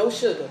juice, no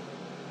sugar.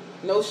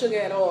 No sugar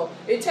at all.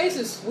 It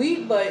tasted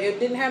sweet, but it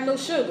didn't have no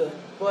sugar.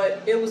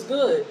 But it was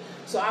good.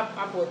 So I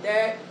bought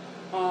that.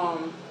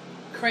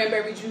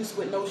 Cranberry juice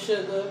with no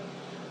sugar.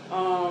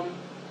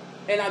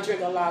 And I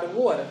drink a lot of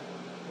water.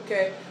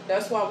 Okay?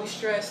 That's why we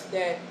stress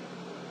that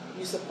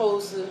you're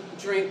supposed to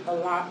drink a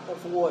lot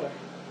of water.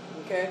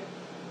 Okay?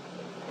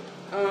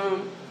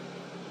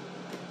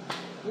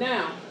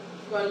 Now,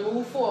 I'm going to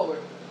move forward.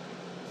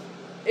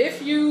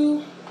 If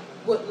you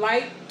would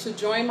like to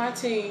join my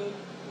team,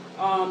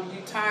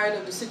 you're tired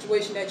of the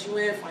situation that you're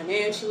in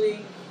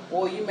financially,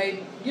 or you may,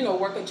 you know,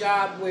 work a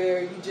job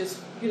where you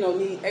just, you know,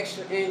 need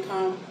extra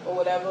income or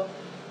whatever.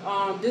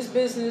 This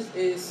business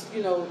is,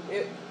 you know,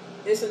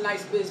 it's a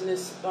nice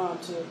business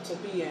to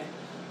be in.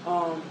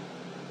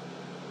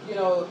 You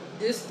know,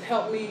 this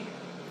helped me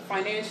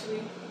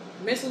financially,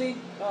 mentally,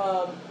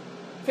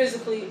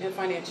 physically, and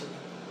financially.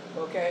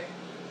 Okay.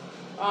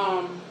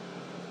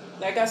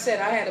 Like I said,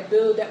 I had a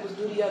bill that was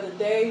due the other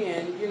day,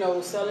 and you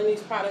know, selling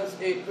these products,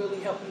 it really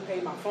helped me pay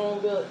my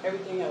phone bill,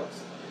 everything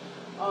else.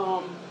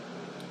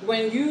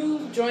 When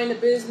you join the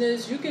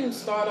business, you can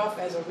start off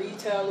as a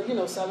retailer, you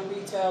know, selling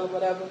retail or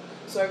whatever.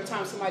 So every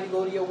time somebody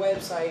go to your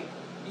website,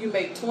 you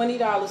make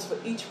 $20 for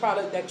each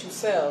product that you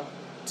sell.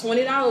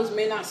 $20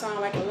 may not sound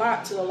like a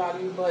lot to a lot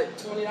of you, but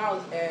 $20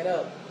 add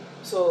up.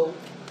 So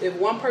if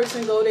one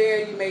person go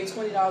there, you made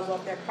 $20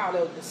 off that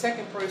product. The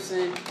second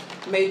person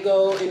may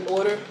go and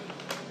order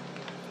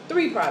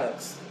 3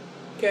 products,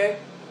 okay?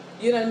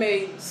 You done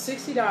made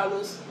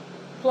 $60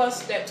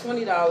 plus that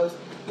 $20.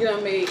 You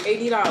done made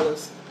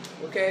 $80,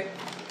 okay,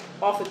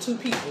 off of 2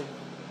 people.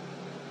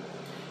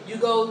 You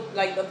go,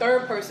 like the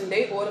third person,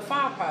 they order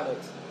 5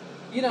 products.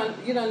 You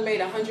done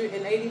made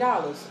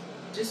 $180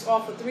 just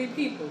off of 3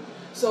 people.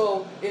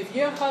 So if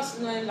you're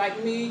hustling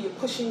like me, you're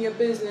pushing your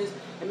business,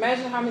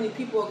 imagine how many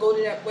people will go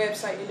to that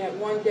website in that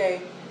one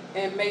day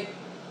and make,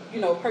 you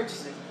know,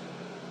 purchases.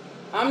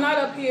 I'm not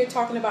up here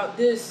talking about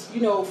this,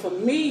 you know, for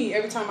me,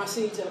 every time I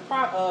see to the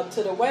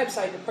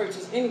website to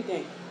purchase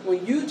anything.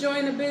 When you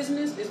join the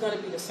business, it's going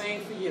to be the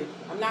same for you.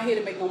 I'm not here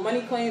to make no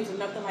money claims or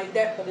nothing like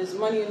that, but there's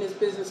money in this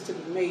business to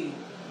be made.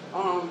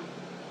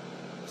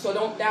 So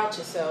don't doubt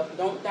yourself.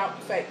 Don't doubt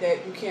the fact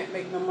that you can't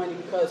make no money,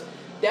 because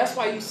that's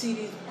why you see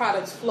these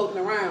products floating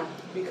around,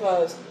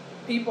 because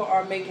people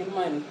are making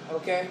money,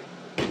 okay?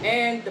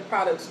 And the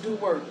products do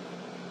work.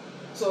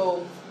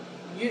 So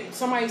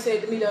somebody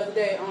said to me the other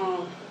day,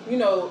 you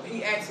know,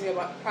 he asked me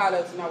about the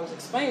products and I was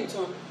explaining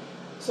to him.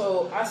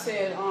 So I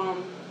said,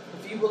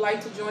 if you would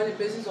like to join the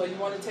business or you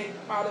want to take the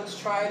products,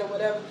 try it or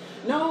whatever.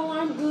 No,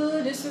 I'm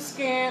good. It's a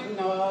scam.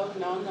 No.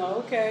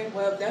 Okay.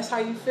 Well, if that's how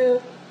you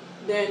feel,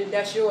 then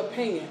that's your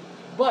opinion.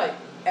 But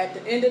at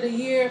the end of the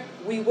year,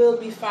 we will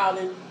be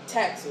filing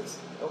taxes.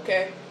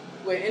 Okay?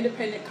 We're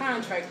independent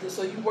contractors,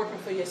 so you're working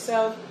for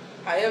yourself,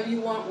 however you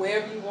want,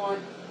 wherever you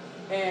want.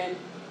 And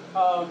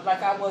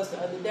like I was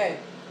the other day,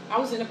 I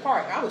was in the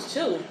park. I was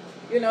chilling,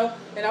 you know,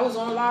 and I was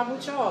on live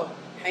with y'all,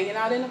 hanging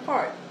out in the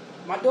park.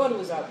 My daughter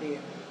was out there,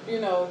 you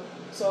know.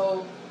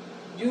 So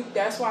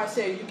that's why I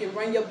said you can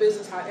run your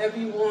business however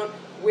you want,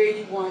 where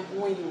you want,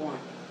 when you want.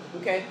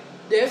 Okay?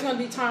 There's going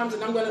to be times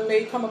that I'm going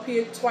to come up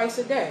here twice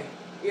a day,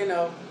 you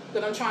know,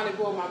 because I'm trying to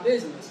grow my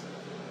business.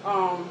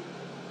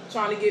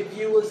 Trying to get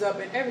viewers up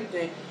and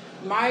everything.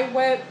 My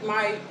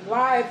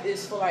live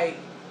is for like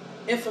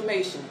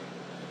information.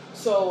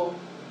 So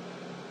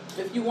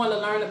if you want to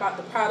learn about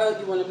the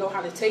product, you want to know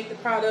how to take the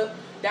product,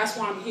 that's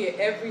why I'm here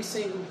every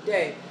single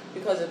day.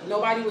 Because if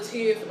nobody was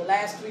here for the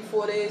last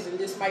 3-4 days, and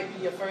this might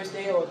be your first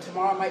day, or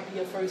tomorrow might be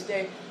your first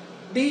day,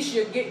 at least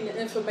you're getting the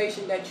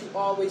information that you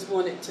always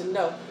wanted to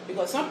know.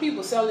 Because some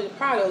people selling the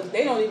products,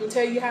 they don't even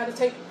tell you how to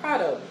take the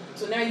product.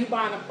 So now you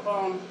buying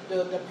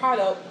the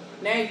product,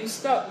 Now you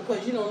stuck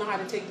because you don't know how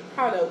to take the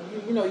product.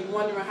 You know, you're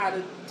wondering how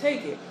to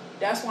take it.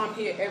 That's why I'm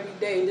here every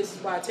day, and this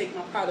is why I take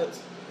my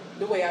products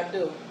the way I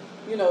do,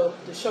 you know,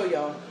 to show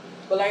y'all.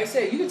 But like I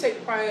said, you can take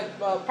the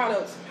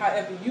products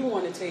however you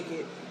want to take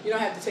it. You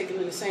don't have to take it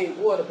in the same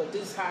order, but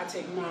this is how I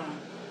take mine.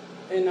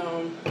 And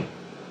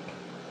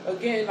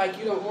again, like,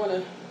 you don't want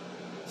to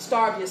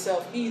starve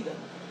yourself either.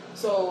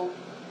 So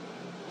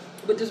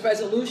with this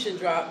resolution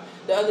drop,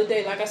 the other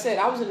day, like I said,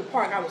 I was in the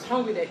park. I was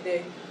hungry that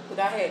day, but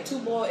I had 2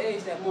 boiled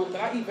eggs that morning.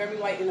 But I eat very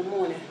light in the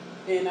morning,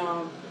 and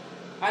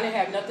I didn't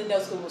have nothing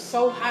else because it was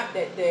so hot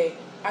that day.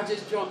 I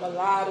just drank a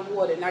lot of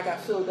water, and I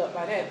got filled up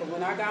by that. But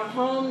when I got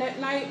home that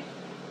night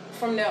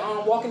from the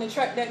walking the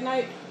track that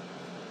night,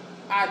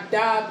 I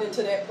dived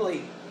into that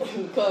plate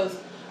because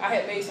I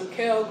had made some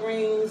kale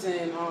greens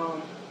and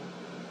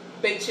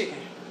baked chicken.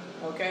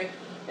 Okay,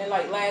 and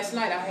like last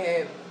night I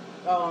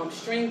had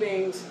string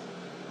beans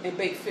and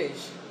baked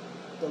fish.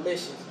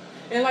 Delicious.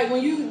 And like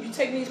when you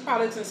take these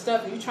products and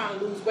stuff and you're trying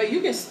to lose weight,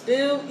 you can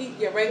still eat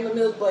your regular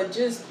meals, but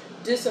just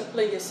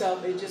discipline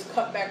yourself and just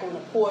cut back on the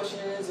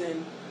portions,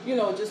 and you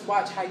know, just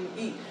watch how you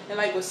eat. And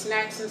like with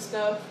snacks and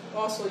stuff,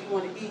 also you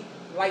want to eat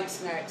light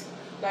snacks.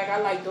 Like I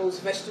like those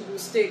vegetable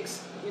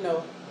sticks, you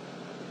know,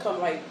 come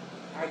like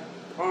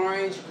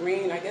orange,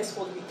 green, I guess it's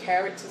supposed to be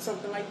carrots or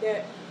something like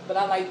that. But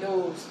I like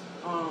those,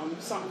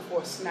 something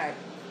for a snack.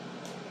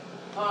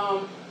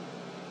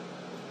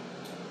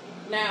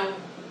 Now,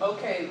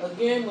 okay,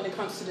 again, when it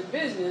comes to the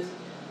business,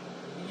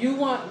 you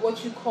want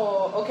what you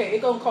call, okay,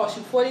 it's going to cost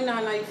you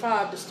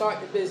 $49.95 to start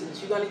the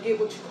business. You're going to get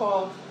what you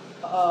call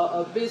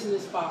a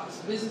business box,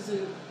 business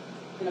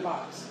in a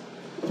box.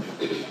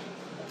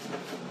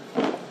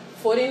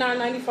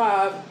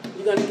 $49.95,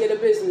 you're going to get a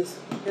business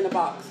in a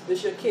box. This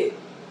is your kit.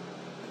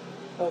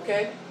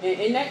 Okay? And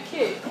in that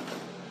kit,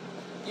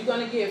 you're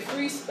going to get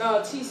free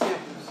tea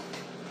samples.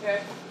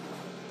 Okay?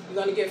 You're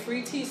going to get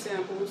free tea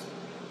samples.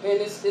 And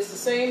it's the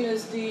same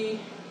as the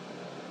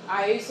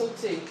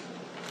ISO tea.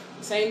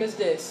 Same as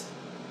this.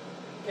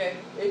 Okay?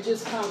 It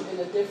just comes in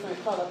a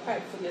different color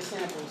pack for your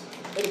samples.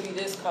 It'll be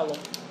this color.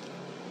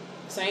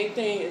 Same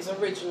thing, it's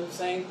original,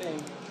 same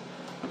thing.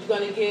 You're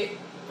going to get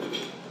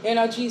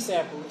energy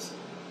samples.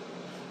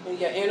 And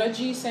your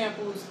energy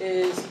samples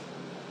is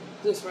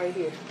this right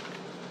here.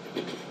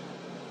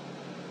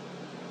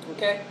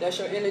 Okay? That's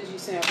your energy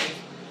samples.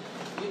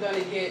 You're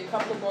going to get a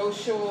couple of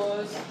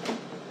brochures.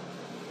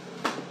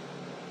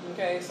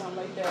 Okay, something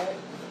like that.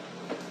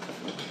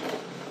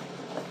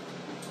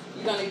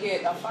 You're going to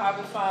get a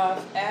 5-and-5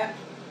 app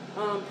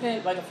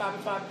pen, like a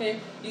 5-and-5 pen.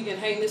 You can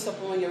hang this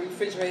up on your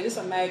refrigerator. It's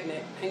a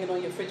magnet. Hang it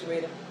on your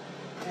refrigerator.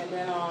 And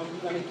then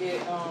you're going to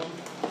get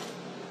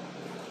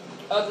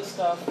other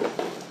stuff,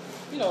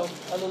 you know,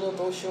 other little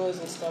brochures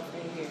and stuff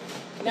in here.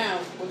 Now,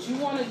 what you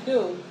want to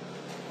do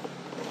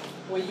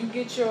when you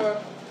get your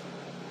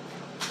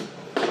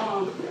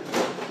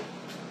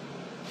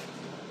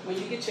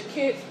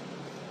kit,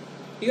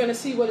 you're going to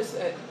see what it's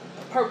the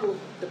purple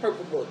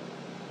book.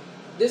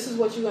 This is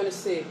what you're going to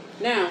see.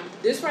 Now,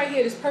 this right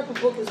here, this purple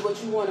book is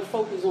what you want to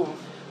focus on,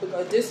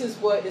 because this is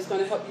what is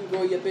going to help you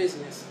grow your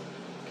business.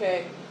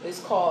 Okay?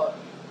 It's called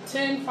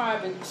 10,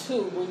 5, and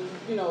 2 when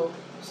you know,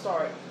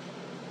 start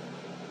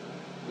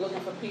looking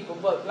for people.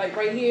 But like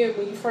right here,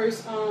 when you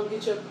first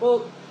get your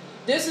book,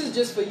 this is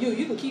just for you.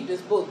 You can keep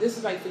this book. This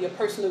is like for your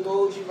personal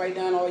goals. You write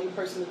down all your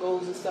personal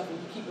goals and stuff, and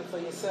you keep it for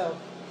yourself.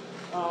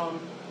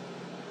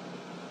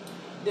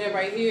 Then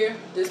right here,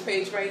 this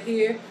page right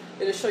here,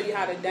 it'll show you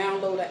how to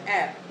download an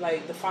app,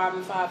 like the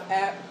 5-and-5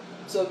 app.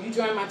 So if you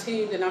join my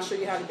team, then I'll show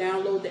you how to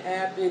download the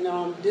app, and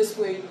this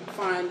way you can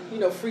find, you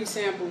know, free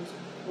samples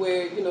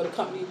where, you know, the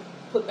company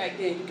put back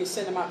there. You can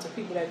send them out to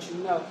people that you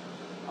know.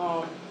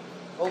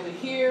 Over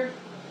here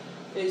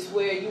is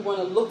where you want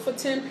to look for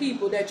 10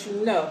 people that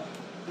you know.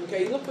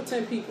 Okay, you look for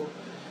 10 people.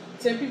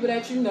 10 people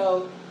that you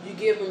know, you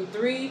give them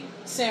 3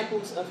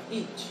 samples of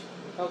each.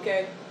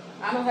 Okay?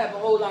 I don't have a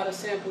whole lot of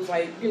samples,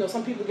 like, you know,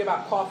 some people give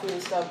out coffee and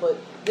stuff, but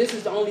this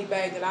is the only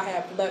bag that I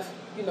have left,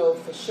 you know,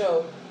 for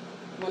show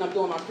when I'm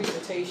doing my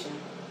presentation.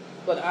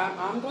 But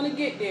I'm going to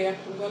get there.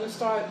 I'm going to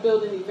start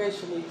building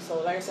eventually.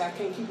 So like I said, I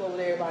can't keep up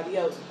with everybody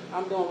else.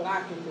 I'm doing what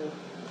I can do.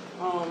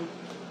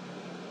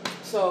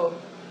 So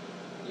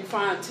you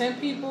find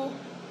 10 people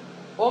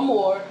or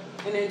more,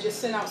 and then just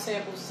send out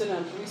samples to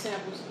them, 3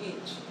 samples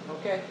each.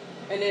 Okay?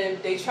 And then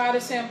if they try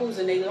the samples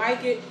and they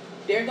like it,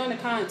 they're going to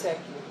contact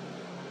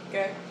you.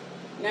 Okay?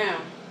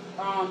 Now,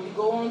 you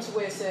go on to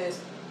where it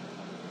says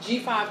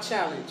G5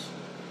 Challenge.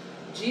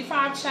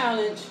 G5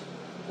 Challenge,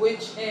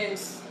 which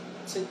ends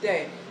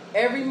today.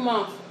 Every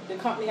month, the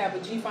company have a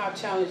G5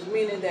 Challenge,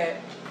 meaning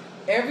that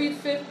every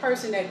 5th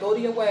person that go to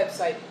your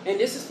website, and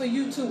this is for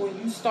you too when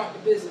you start the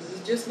business.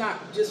 It's just not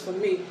just for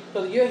me.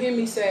 Because you'll hear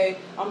me say,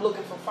 I'm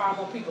looking for 5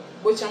 more people,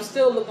 which I'm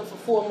still looking for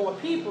 4 more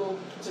people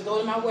to go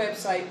to my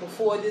website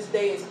before this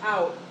day is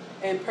out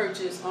and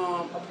purchase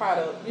a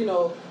product, you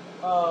know,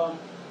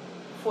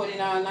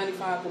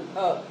 $49.95 and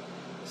up.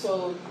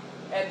 So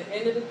at the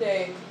end of the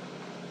day,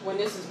 when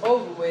this is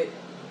over with,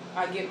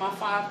 I get my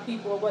 5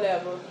 people or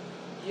whatever.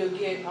 You'll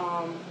get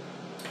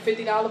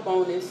 $50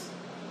 bonus.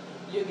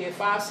 You'll get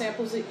 5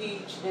 samples of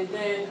each, and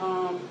then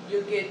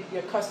you'll get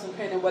your custom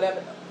pen and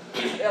whatever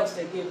else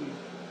they give you.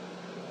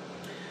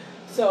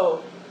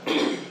 So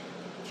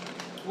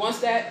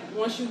once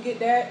you get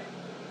that,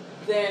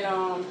 then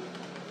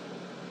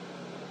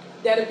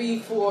that'll be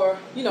for,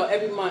 you know,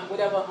 every month,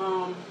 whatever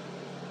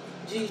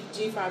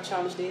G5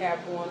 challenge they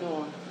have going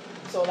on.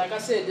 So like I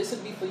said, this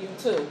will be for you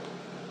too.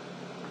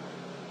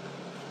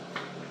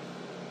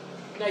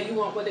 Now you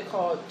want what they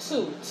call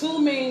 2. 2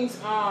 means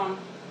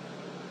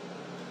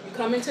you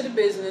come into the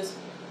business,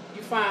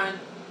 you find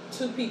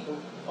 2 people.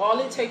 All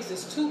it takes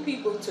is 2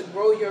 people to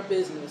grow your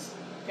business.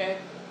 Okay?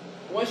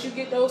 Once you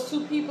get those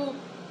 2 people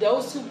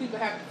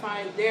have to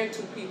find their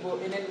 2 people,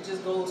 and then it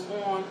just goes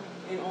on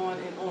and on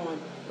and on,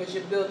 because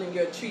you're building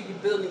your tree, you're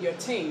building your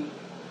team.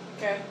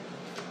 Okay?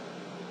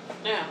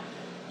 Now,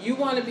 you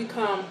want to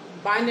become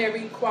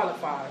binary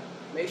qualified.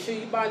 Make sure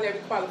you binary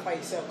qualify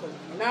yourself, because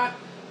if you're not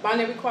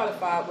binary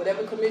qualified,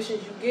 whatever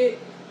commissions you get,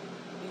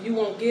 you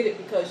won't get it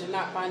because you're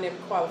not binary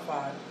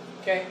qualified.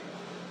 Okay?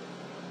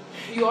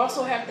 You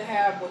also have to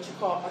have what you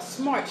call a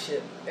smart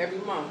ship every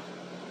month.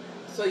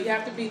 So you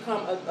have to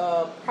become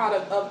a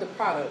product of the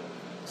product.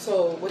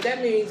 So what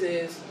that means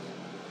is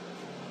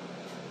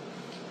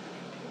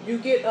you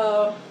get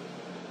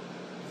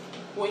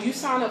when you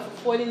sign up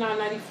for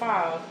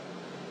 $49.95,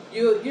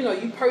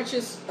 you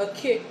purchase a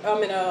kit,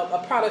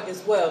 a product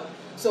as well.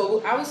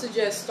 So I would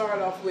suggest start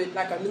off with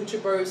like a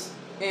NutriBurst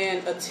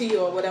and a tea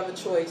or whatever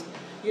choice,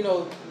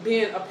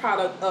 being a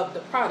product of the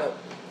product.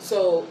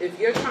 So if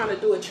you're trying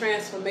to do a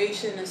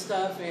transformation and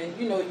stuff, and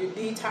you're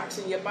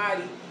detoxing your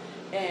body,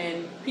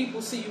 and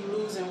people see you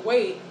losing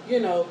weight,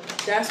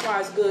 that's why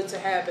it's good to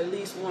have at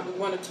least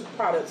one or 2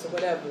 products or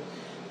whatever.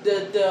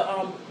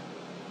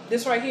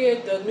 This right here,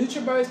 the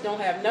NutriBurst,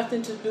 don't have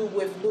nothing to do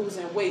with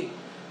losing weight.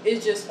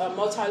 It's just a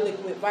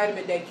multi-liquid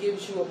vitamin that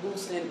gives you a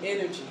boost in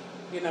energy.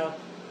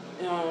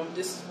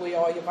 This is where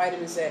all your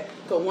vitamins at.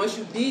 Because once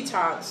you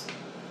detox,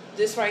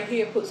 this right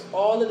here puts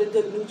all of the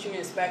good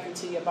nutrients back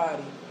into your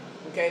body.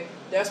 Okay,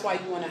 that's why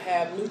you want to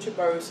have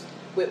NutriBurst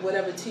with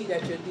whatever tea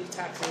that you're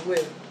detoxing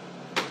with.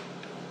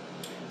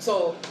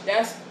 So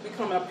that's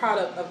becoming a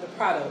product of the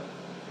product.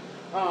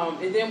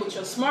 And then with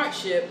your smart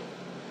ship,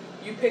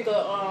 you pick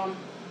a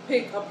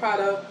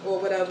product or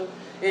whatever,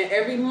 and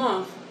every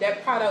month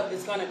that product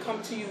is going to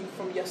come to you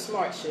from your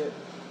smart ship.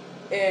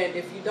 And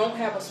if you don't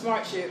have a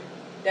smart ship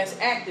that's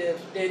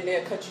active, then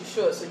they'll cut you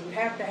short. So you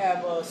have to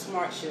have a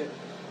smart ship.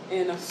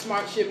 And a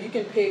smart ship, you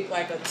can pick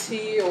like a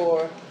tea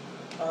or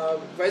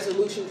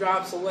resolution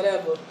drops or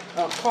whatever,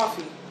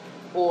 coffee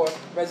or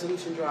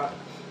resolution drop.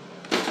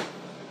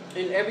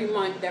 And every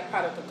month that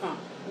product will come.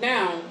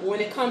 Now, when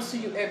it comes to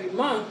you every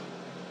month,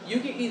 you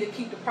can either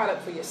keep the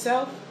product for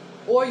yourself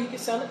or you can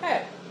sell it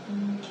back.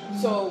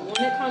 So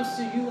when it comes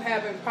to you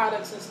having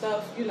products and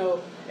stuff,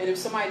 and if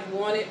somebody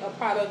wanted a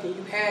product and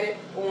you had it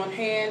on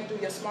hand through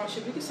your smart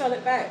ship, you can sell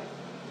it back.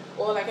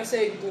 Or like I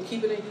said, you can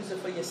keep it and use it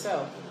for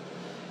yourself.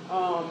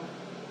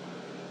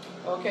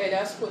 Okay,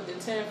 that's what the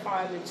 10,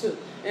 5, and 2.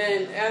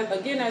 And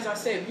again, as I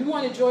said, if you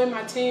want to join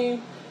my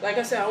team, like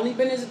I said, I only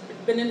been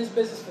in this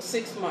business for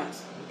 6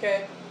 months.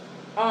 Okay,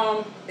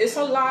 it's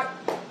a lot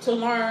to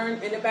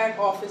learn in the back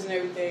office and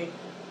everything.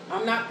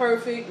 I'm not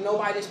perfect.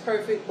 Nobody's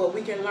perfect, but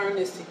we can learn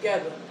this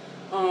together.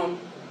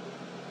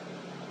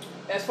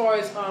 As far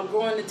as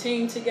growing the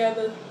team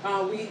together,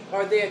 we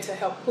are there to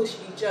help push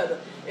each other.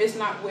 It's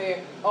not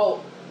where,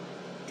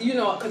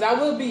 because I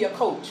will be your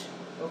coach.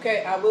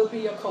 Okay, I will be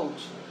your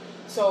coach.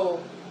 So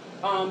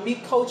me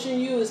coaching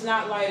you is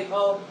not like,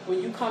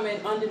 when you come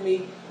in under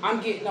me,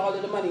 I'm getting all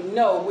of the money.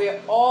 No, we're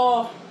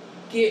all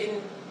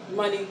getting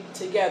money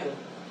together.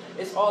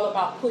 It's all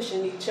about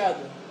pushing each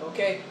other.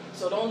 Okay,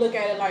 so don't look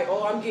at it like,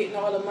 I'm getting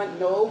all the money.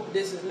 No,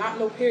 this is not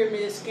no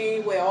pyramid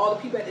scheme where all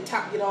the people at the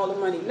top get all the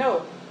money.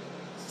 No,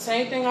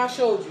 same thing I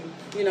showed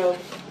you.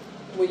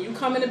 When you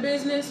come into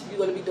business, you're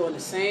going to be doing the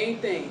same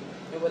thing.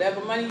 And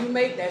whatever money you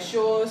make, that's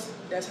yours.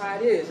 That's how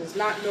it is. It's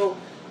not no,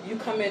 you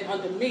come in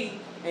under me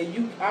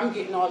and I'm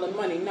getting all the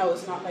money. No,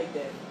 it's not like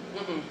that.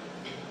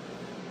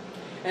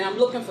 And I'm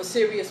looking for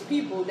serious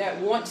people that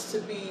wants to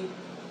be,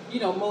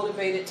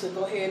 motivated to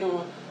go ahead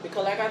on.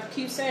 Because like I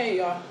keep saying,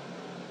 y'all,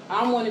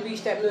 I want to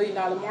reach that $1 million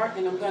mark,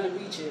 and I'm going to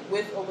reach it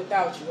with or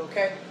without you,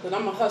 okay? Because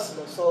I'm a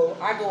hustler, so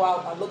I go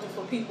out, I'm looking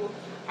for people.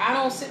 I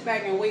don't sit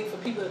back and wait for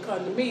people to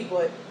come to me,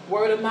 but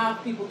word of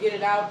mouth, people get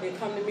it out, they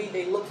come to me,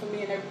 they look for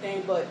me and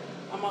everything, but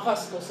I'm a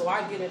hustler, so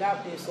I get it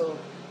out there. So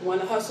you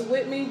want to hustle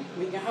with me?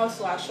 We can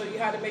hustle. I'll show you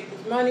how to make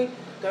this money,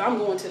 because I'm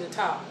going to the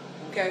top,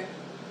 okay?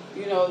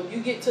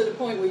 You get to the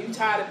point where you're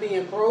tired of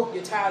being broke,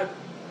 you're tired of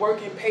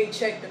working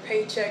paycheck to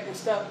paycheck and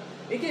stuff.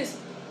 It gets,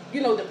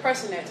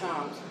 depressing at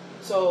times.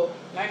 So,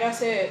 like I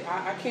said,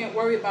 I can't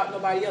worry about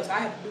nobody else. I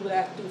have to do what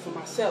I have to do for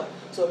myself.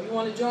 So if you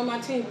want to join my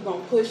team, we're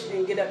going to push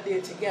and get up there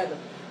together.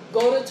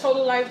 Go to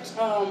Total Life,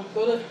 go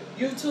to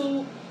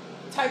YouTube,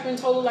 type in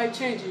Total Life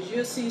Changes.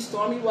 You'll see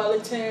Stormy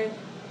Wellington.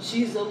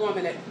 She's the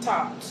woman at the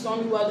top.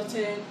 Stormy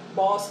Wellington,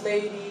 Boss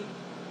Lady,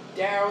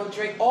 Daryl,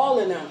 Drake, all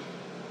of them.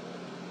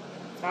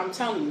 I'm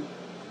telling you,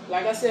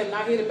 Like I said, I'm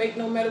not here to make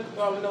no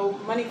no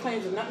money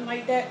claims or nothing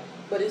like that.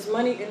 But it's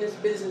money in this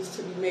business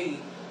to be made.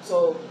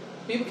 So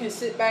people can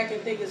sit back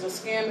and think it's a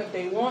scam if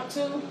they want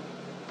to.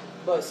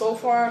 But so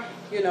far,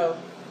 you know,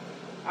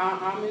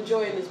 I'm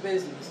enjoying this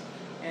business,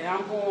 and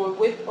I'm going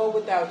with or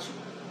without you.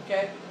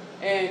 Okay,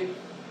 and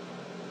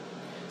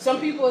some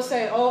people will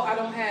say, oh, I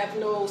don't have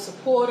no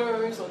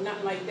supporters or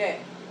nothing like that.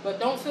 But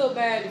don't feel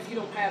bad if you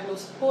don't have no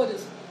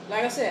supporters.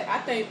 Like I said, I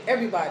thank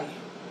everybody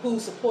who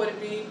supported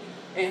me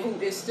and who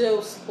is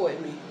still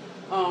supporting me.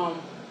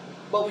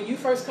 But when you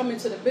first come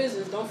into the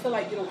business, don't feel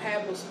like you don't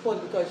have no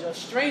support, because your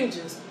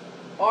strangers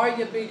are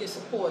your biggest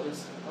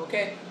supporters,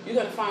 okay? You're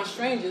going to find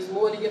strangers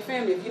more than your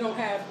family. If you don't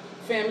have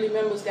family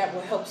members that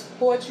will help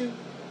support you,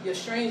 your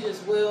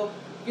strangers will,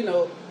 you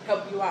know,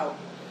 help you out.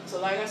 So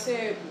like I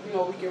said, you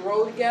know, we can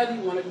roll together.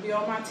 You want to be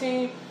on my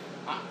team,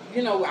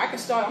 you know, I can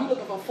start. I'm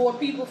looking for 4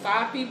 people,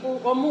 5 people,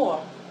 or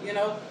more, you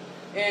know.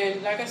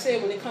 And like I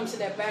said, when it comes to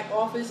that back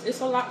office,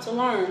 it's a lot to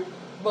learn,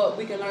 but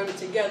we can learn it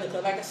together.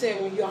 Because like I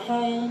said, when you're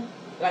home,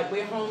 like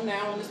we're home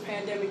now in this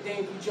pandemic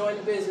thing, if you join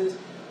the business,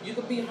 you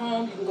could be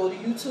home, you can go to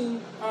YouTube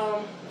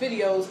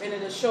videos, and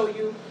it'll show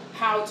you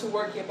how to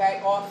work your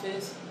back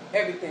office,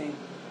 everything.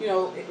 You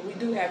know, we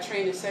do have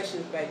training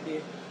sessions back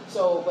there.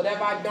 So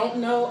whatever I don't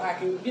know, I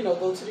can, you know,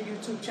 go to the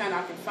YouTube channel,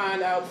 I can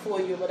find out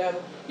for you, whatever,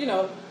 you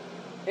know,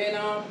 and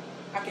I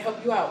can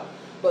help you out.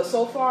 But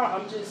so far,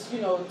 I'm just,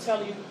 you know,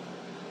 telling you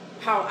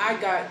how I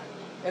got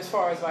as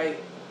far as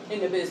like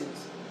in the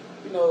business.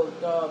 You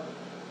know,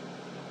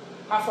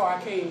 how far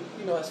I came,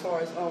 you know, as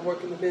far as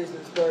working the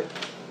business. But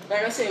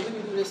like I said, we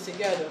can do this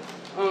together.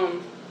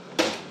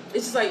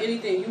 It's just like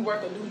anything. You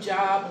work a new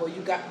job or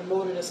you got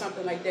promoted or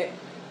something like that.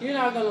 You're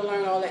not going to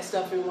learn all that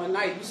stuff in one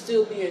night. You're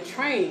still being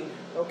trained,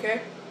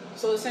 okay?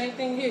 So the same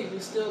thing here. You're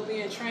still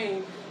being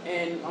trained.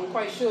 And I'm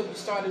quite sure if you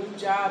start a new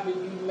job and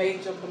you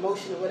made your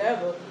promotion or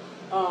whatever,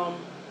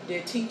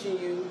 they're teaching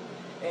you.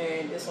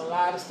 And it's a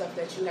lot of stuff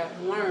that you have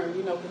to learn,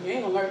 you know, because you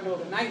ain't going to learn it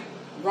overnight.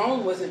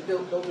 Rome wasn't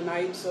built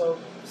overnight, so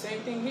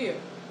same thing here.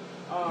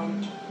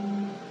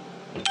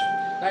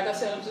 Like I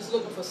said, I'm just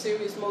looking for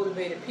serious,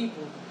 motivated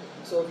people.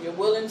 So if you're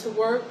willing to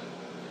work,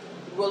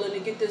 willing to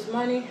get this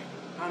money,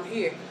 I'm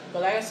here.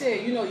 But like I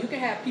said, you know, you can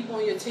have people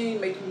on your team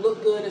make you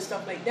look good and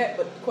stuff like that,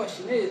 but the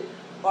question is,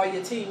 are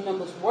your team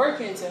members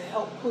working to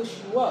help push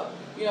you up?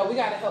 You know, we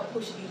got to help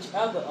push each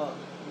other up,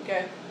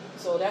 okay?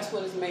 So that's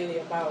what it's mainly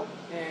about.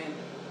 And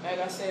like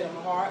I said, I'm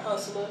a hard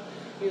hustler.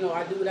 You know,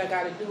 I do what I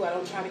got to do. I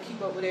don't try to keep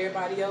up with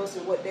everybody else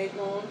and what they're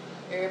doing.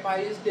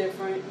 Everybody is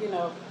different, you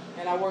know,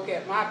 and I work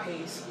at my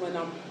pace when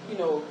I'm, you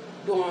know,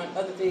 doing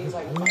other things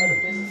like with other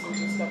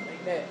businesses and stuff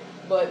like that.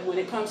 But when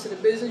it comes to the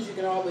business, you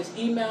can always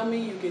email me,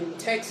 you can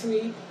text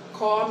me,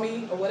 call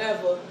me, or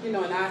whatever, you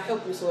know, and I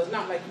help you. So it's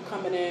not like you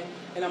coming in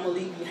and I'm going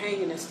to leave you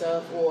hanging and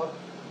stuff, or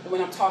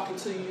when I'm talking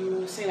to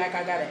you, seem like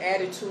I got an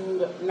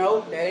attitude.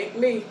 No, that ain't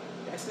me.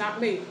 That's not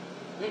me.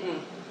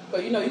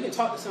 But, you know, you can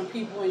talk to some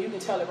people and you can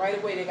tell it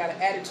right away they got an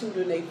attitude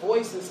in their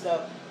voice and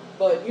stuff.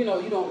 But, you know,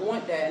 you don't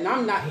want that. And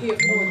I'm not here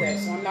for that.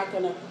 So I'm not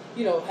going to,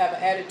 you know, have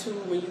an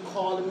attitude when you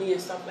calling me and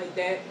stuff like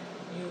that.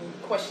 You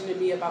questioning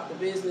me about the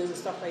business and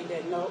stuff like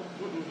that. No,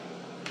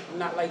 I'm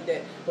not like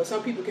that. But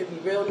some people can be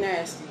real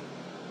nasty.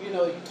 You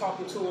know, you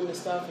talking to them and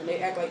stuff and they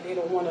act like they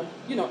don't want to,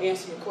 you know,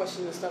 answer your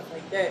question and stuff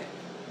like that.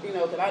 You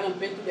know, because I done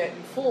been through that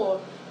before.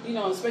 You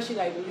know, especially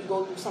like when you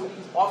go through some of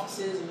these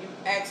offices and you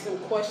ask them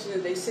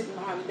questions, they sitting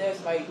behind the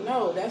desk like,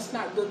 no, that's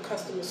not good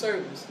customer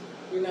service,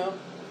 you know.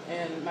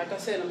 And like I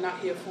said, I'm not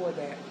here for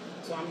that.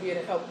 So I'm here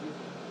to help you.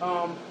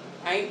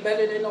 I ain't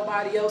better than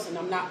nobody else and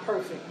I'm not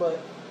perfect,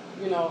 but,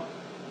 you know,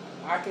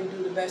 I can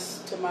do the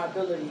best to my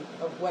ability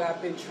of what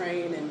I've been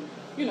trained and,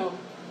 you know,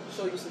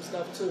 show you some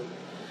stuff too.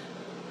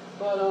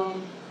 But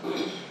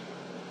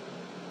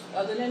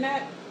other than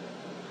that,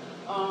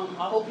 I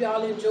hope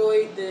y'all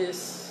enjoyed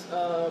this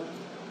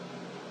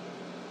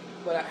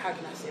how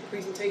can I say,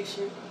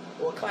 presentation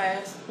or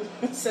class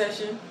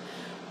session.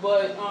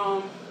 But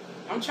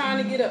I'm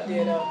trying to get up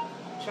there though.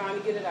 I'm trying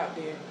to get it out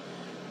there.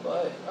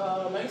 But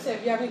like I said,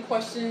 if you have any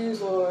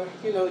questions, or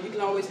you know, you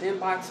can always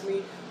inbox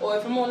me, or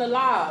if I'm on the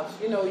live,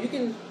 you know, you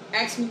can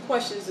ask me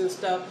questions and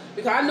stuff,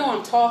 because I know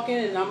I'm talking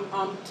and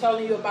I'm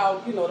telling you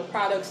about, you know, the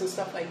products and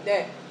stuff like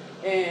that.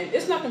 And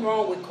it's nothing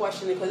wrong with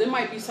questioning, because it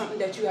might be something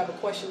that you have a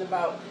question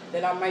about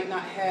that I might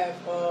not have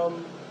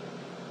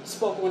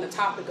spoken on the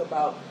topic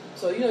about.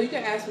 So, you know, you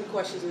can ask me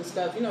questions and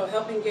stuff, you know,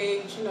 help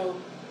engage, you know,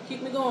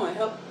 keep me going,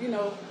 help, you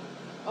know,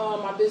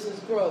 my business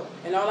grow.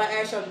 And all I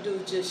ask y'all to do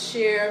is just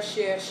share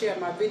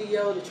my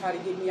video to try to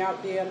get me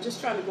out there. I'm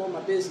just trying to grow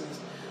my business.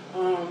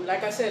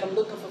 Like I said, I'm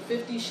looking for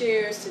 50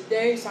 shares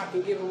today so I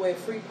can give away a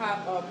free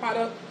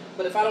product.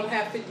 But if I don't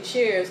have 50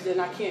 shares, then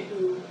I can't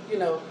do, you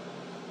know,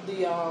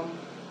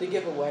 the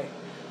giveaway.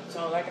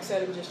 So like I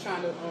said, I'm just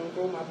trying to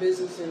grow my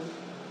business and,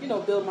 you know,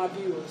 build my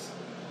viewers.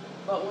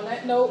 But on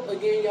that note,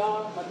 again,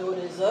 y'all, my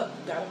daughter is up.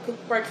 Gotta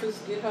cook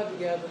breakfast, get her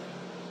together.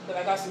 But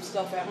I got some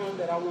stuff at home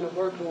that I want to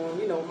work on,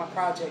 you know, my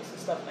projects and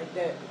stuff like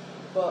that.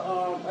 But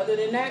other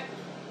than that,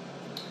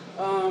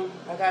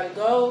 I gotta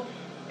go.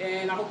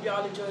 And I hope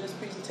y'all enjoy this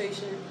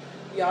presentation.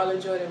 Y'all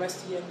enjoy the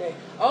rest of your day.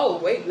 Oh,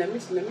 wait, let me,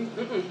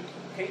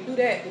 can't do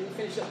that. Let me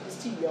finish up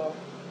this tea, y'all.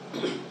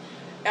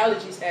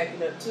 Allergies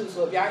acting up too.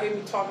 So if y'all hear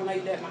me talking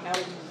like that, my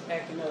allergies is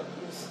acting up.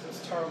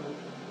 It's terrible.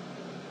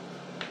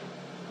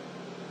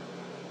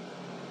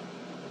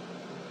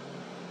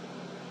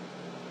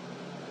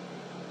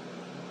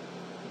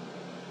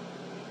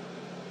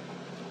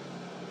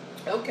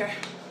 Okay.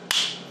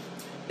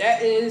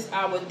 That is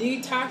our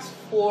detox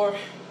for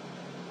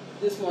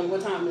this morning.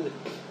 What time is it?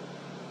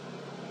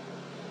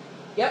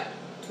 Yep,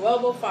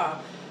 12:05.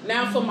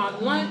 Now for my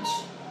lunch,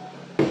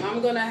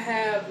 I'm gonna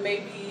have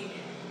maybe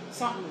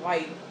something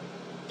light.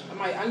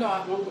 I know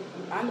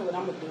what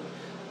I'm gonna do.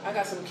 I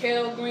got some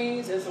kale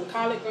greens and some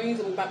collard greens.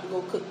 I'm about to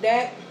go cook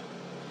that,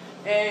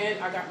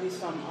 and I got me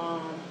some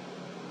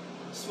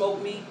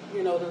smoked meat,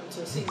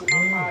 to season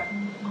my pot.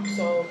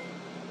 So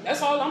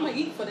that's all I'm gonna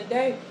eat for the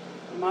day.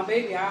 My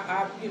baby,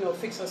 I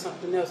fix her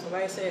something else. So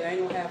like I said, I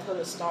ain't gonna have her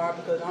to starve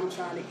because I'm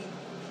trying to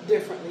eat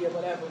differently or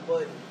whatever.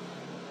 But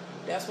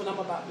that's what I'm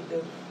about to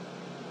do.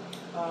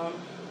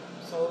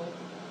 So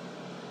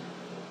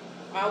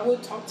I will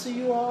talk to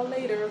you all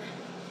later.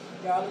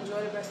 Y'all enjoy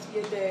the rest of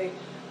your day.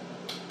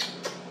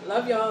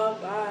 Love y'all.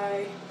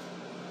 Bye.